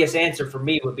 The obvious answer for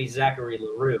me would be Zachary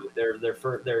Leroux, their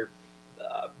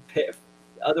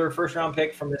other first round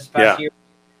pick from this past year.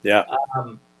 Yeah.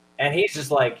 And he's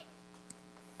just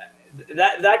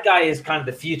that guy is kind of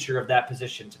the future of that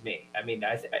position to me. I mean,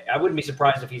 I wouldn't be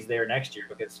surprised if he's there next year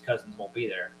because Cousins won't be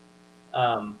there.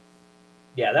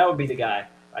 Yeah, that would be the guy,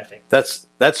 I think. That's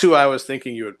who I was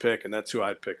thinking you would pick, and that's who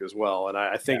I'd pick as well. And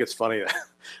I think it's funny. I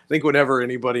think whenever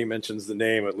anybody mentions the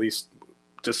name, at least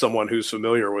to someone who's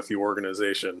familiar with the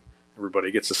organization,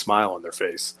 everybody gets a smile on their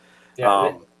face.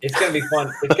 Yeah, it's going to be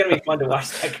fun. It's going to be fun to watch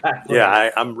that guy play. Yeah,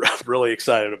 I'm really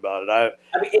excited about it. I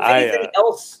mean,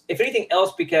 if anything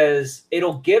else, because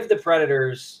it'll give the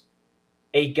Predators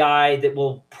a guy that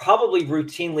will probably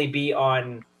routinely be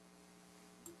on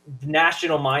the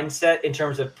national mindset in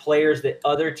terms of players that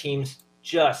other teams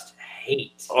just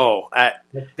hate.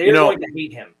 They're going to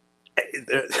hate him.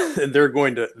 They're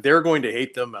going to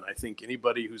hate them, and I think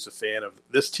anybody who's a fan of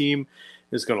this team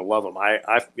is going to love them.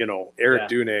 Eric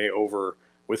Dune over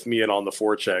with me and On the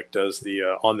Forecheck does the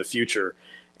On the Future,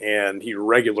 and he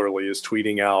regularly is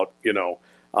tweeting out,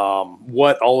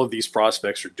 what all of these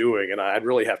prospects are doing, and I'd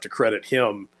really have to credit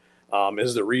him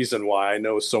as the reason why I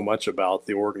know so much about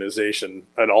the organization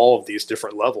at all of these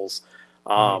different levels.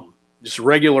 Just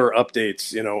regular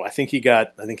updates. I think he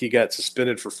got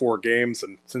suspended for 4 games,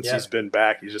 and since he's been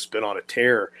back, he's just been on a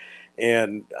tear.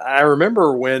 And I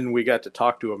remember when we got to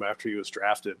talk to him after he was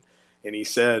drafted, and he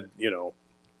said,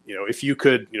 if you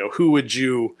could, who would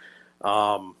you,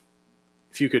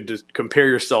 if you could just compare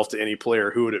yourself to any player,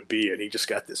 who would it be? And he just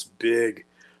got this big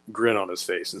grin on his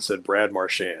face and said Brad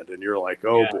Marchand. And you're like,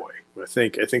 oh boy, I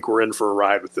think we're in for a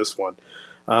ride with this one.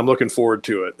 I'm looking forward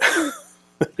to it. I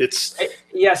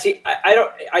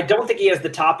don't think he has the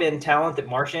top end talent that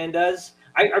Marchand does.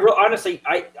 Honestly,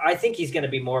 I think he's going to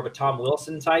be more of a Tom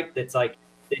Wilson type that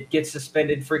gets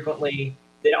suspended frequently,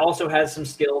 that also has some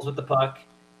skills with the puck,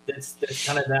 that's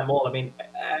kind of that mold. I mean,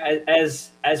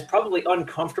 as probably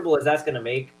uncomfortable as that's going to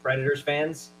make Predators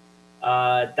fans,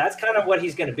 that's kind of what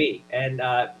he's going to be. And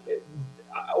I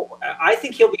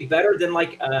think he'll be better than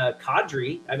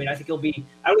Kadri. I mean, I don't think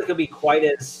he'll be quite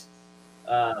as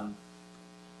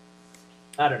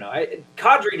I don't know.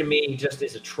 Kadri to me just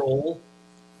is a troll.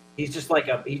 He's just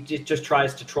he just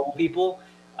tries to troll people.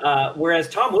 Whereas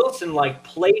Tom Wilson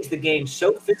plays the game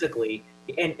so physically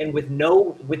and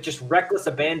with just reckless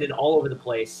abandon all over the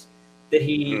place that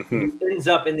he ends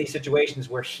up in these situations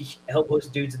where he elbows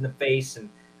dudes in the face and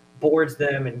boards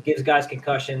them and gives guys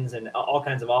concussions and all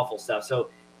kinds of awful stuff. So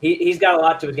he's got a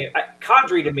lot to his game.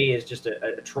 Kadri to me is just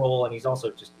a troll, and he's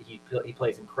also he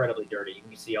plays incredibly dirty. You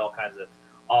can see all kinds of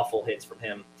awful hits from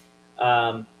him.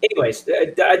 Anyways,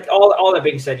 all that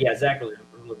being said, Zach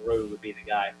LaRue would be the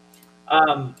guy.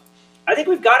 I think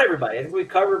we've got everybody. I think we've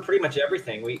covered pretty much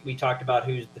everything. We talked about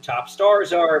who the top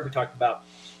stars are. We talked about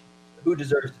who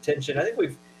deserves attention. I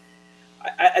think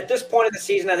at this point in the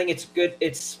season, I think it's good.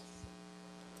 It's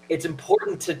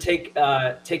important to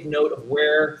take note of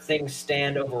where things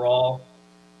stand overall.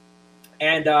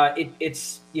 And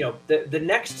it's the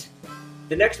next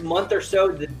month or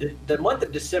so, the month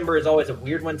of December is always a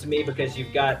weird one to me because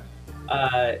you've got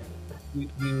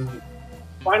you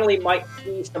finally might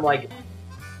see some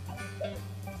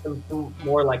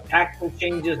more tactical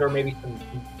changes or maybe some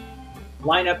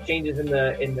lineup changes on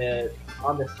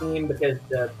the team because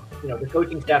the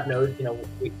coaching staff knows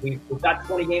we've got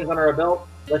 20 games on our belt.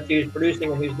 Let's see who's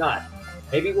producing and who's not.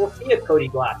 Maybe we'll see a Cody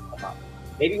Glass come up.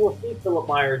 Maybe we'll see Philip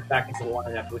Myers back into the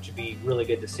lineup, which would be really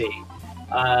good to see.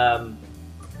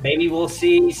 Maybe we'll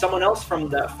see someone else from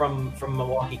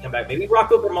Milwaukee come back. Maybe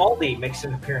Rocco Grimaldi makes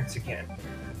an appearance again.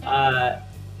 I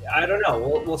don't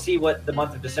know. We'll see what the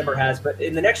month of December has. But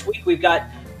in the next week, we've got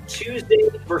Tuesday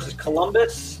versus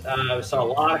Columbus. We saw a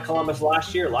lot of Columbus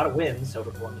last year, a lot of wins over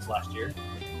Columbus last year.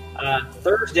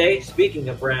 Thursday, speaking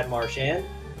of Brad Marchand,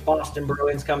 Boston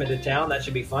Bruins coming to town. That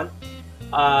should be fun.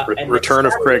 And return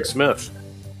of Craig Smith.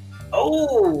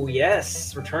 Oh,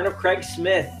 yes. Return of Craig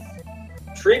Smith.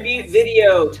 Tribute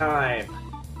video time.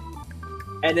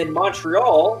 And then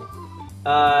Montreal,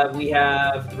 we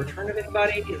have the return of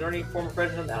anybody. Is there any former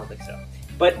president? I don't think so.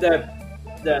 But the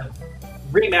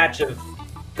rematch of a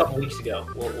couple weeks ago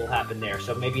will happen there.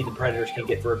 So maybe the Predators can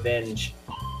get revenge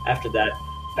after that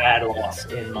bad loss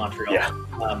in Montreal. Yeah.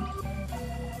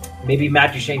 Maybe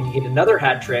Matt Duchene can get another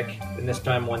hat trick, and this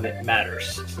time one that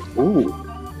matters. Ooh,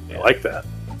 I like that.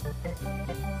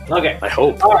 Okay. I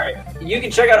hope. All right. You can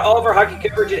check out all of our hockey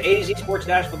coverage at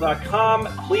AZSportsNashville.com.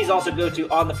 Please also go to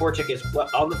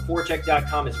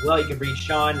ontheforecheck.com as well. You can read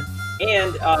Sean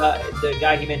and the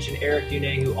guy he mentioned, Eric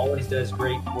Dune, who always does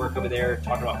great work over there,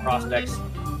 talking about prospects.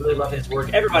 Really love his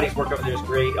work. Everybody's work over there is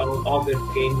great. All good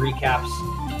game recaps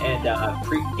and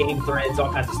pre-game threads,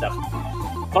 all kinds of stuff.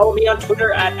 Follow me on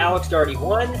Twitter at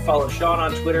AlexDarty1. Follow Sean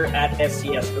on Twitter at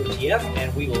SCSOTF,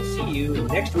 and we will see you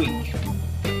next week.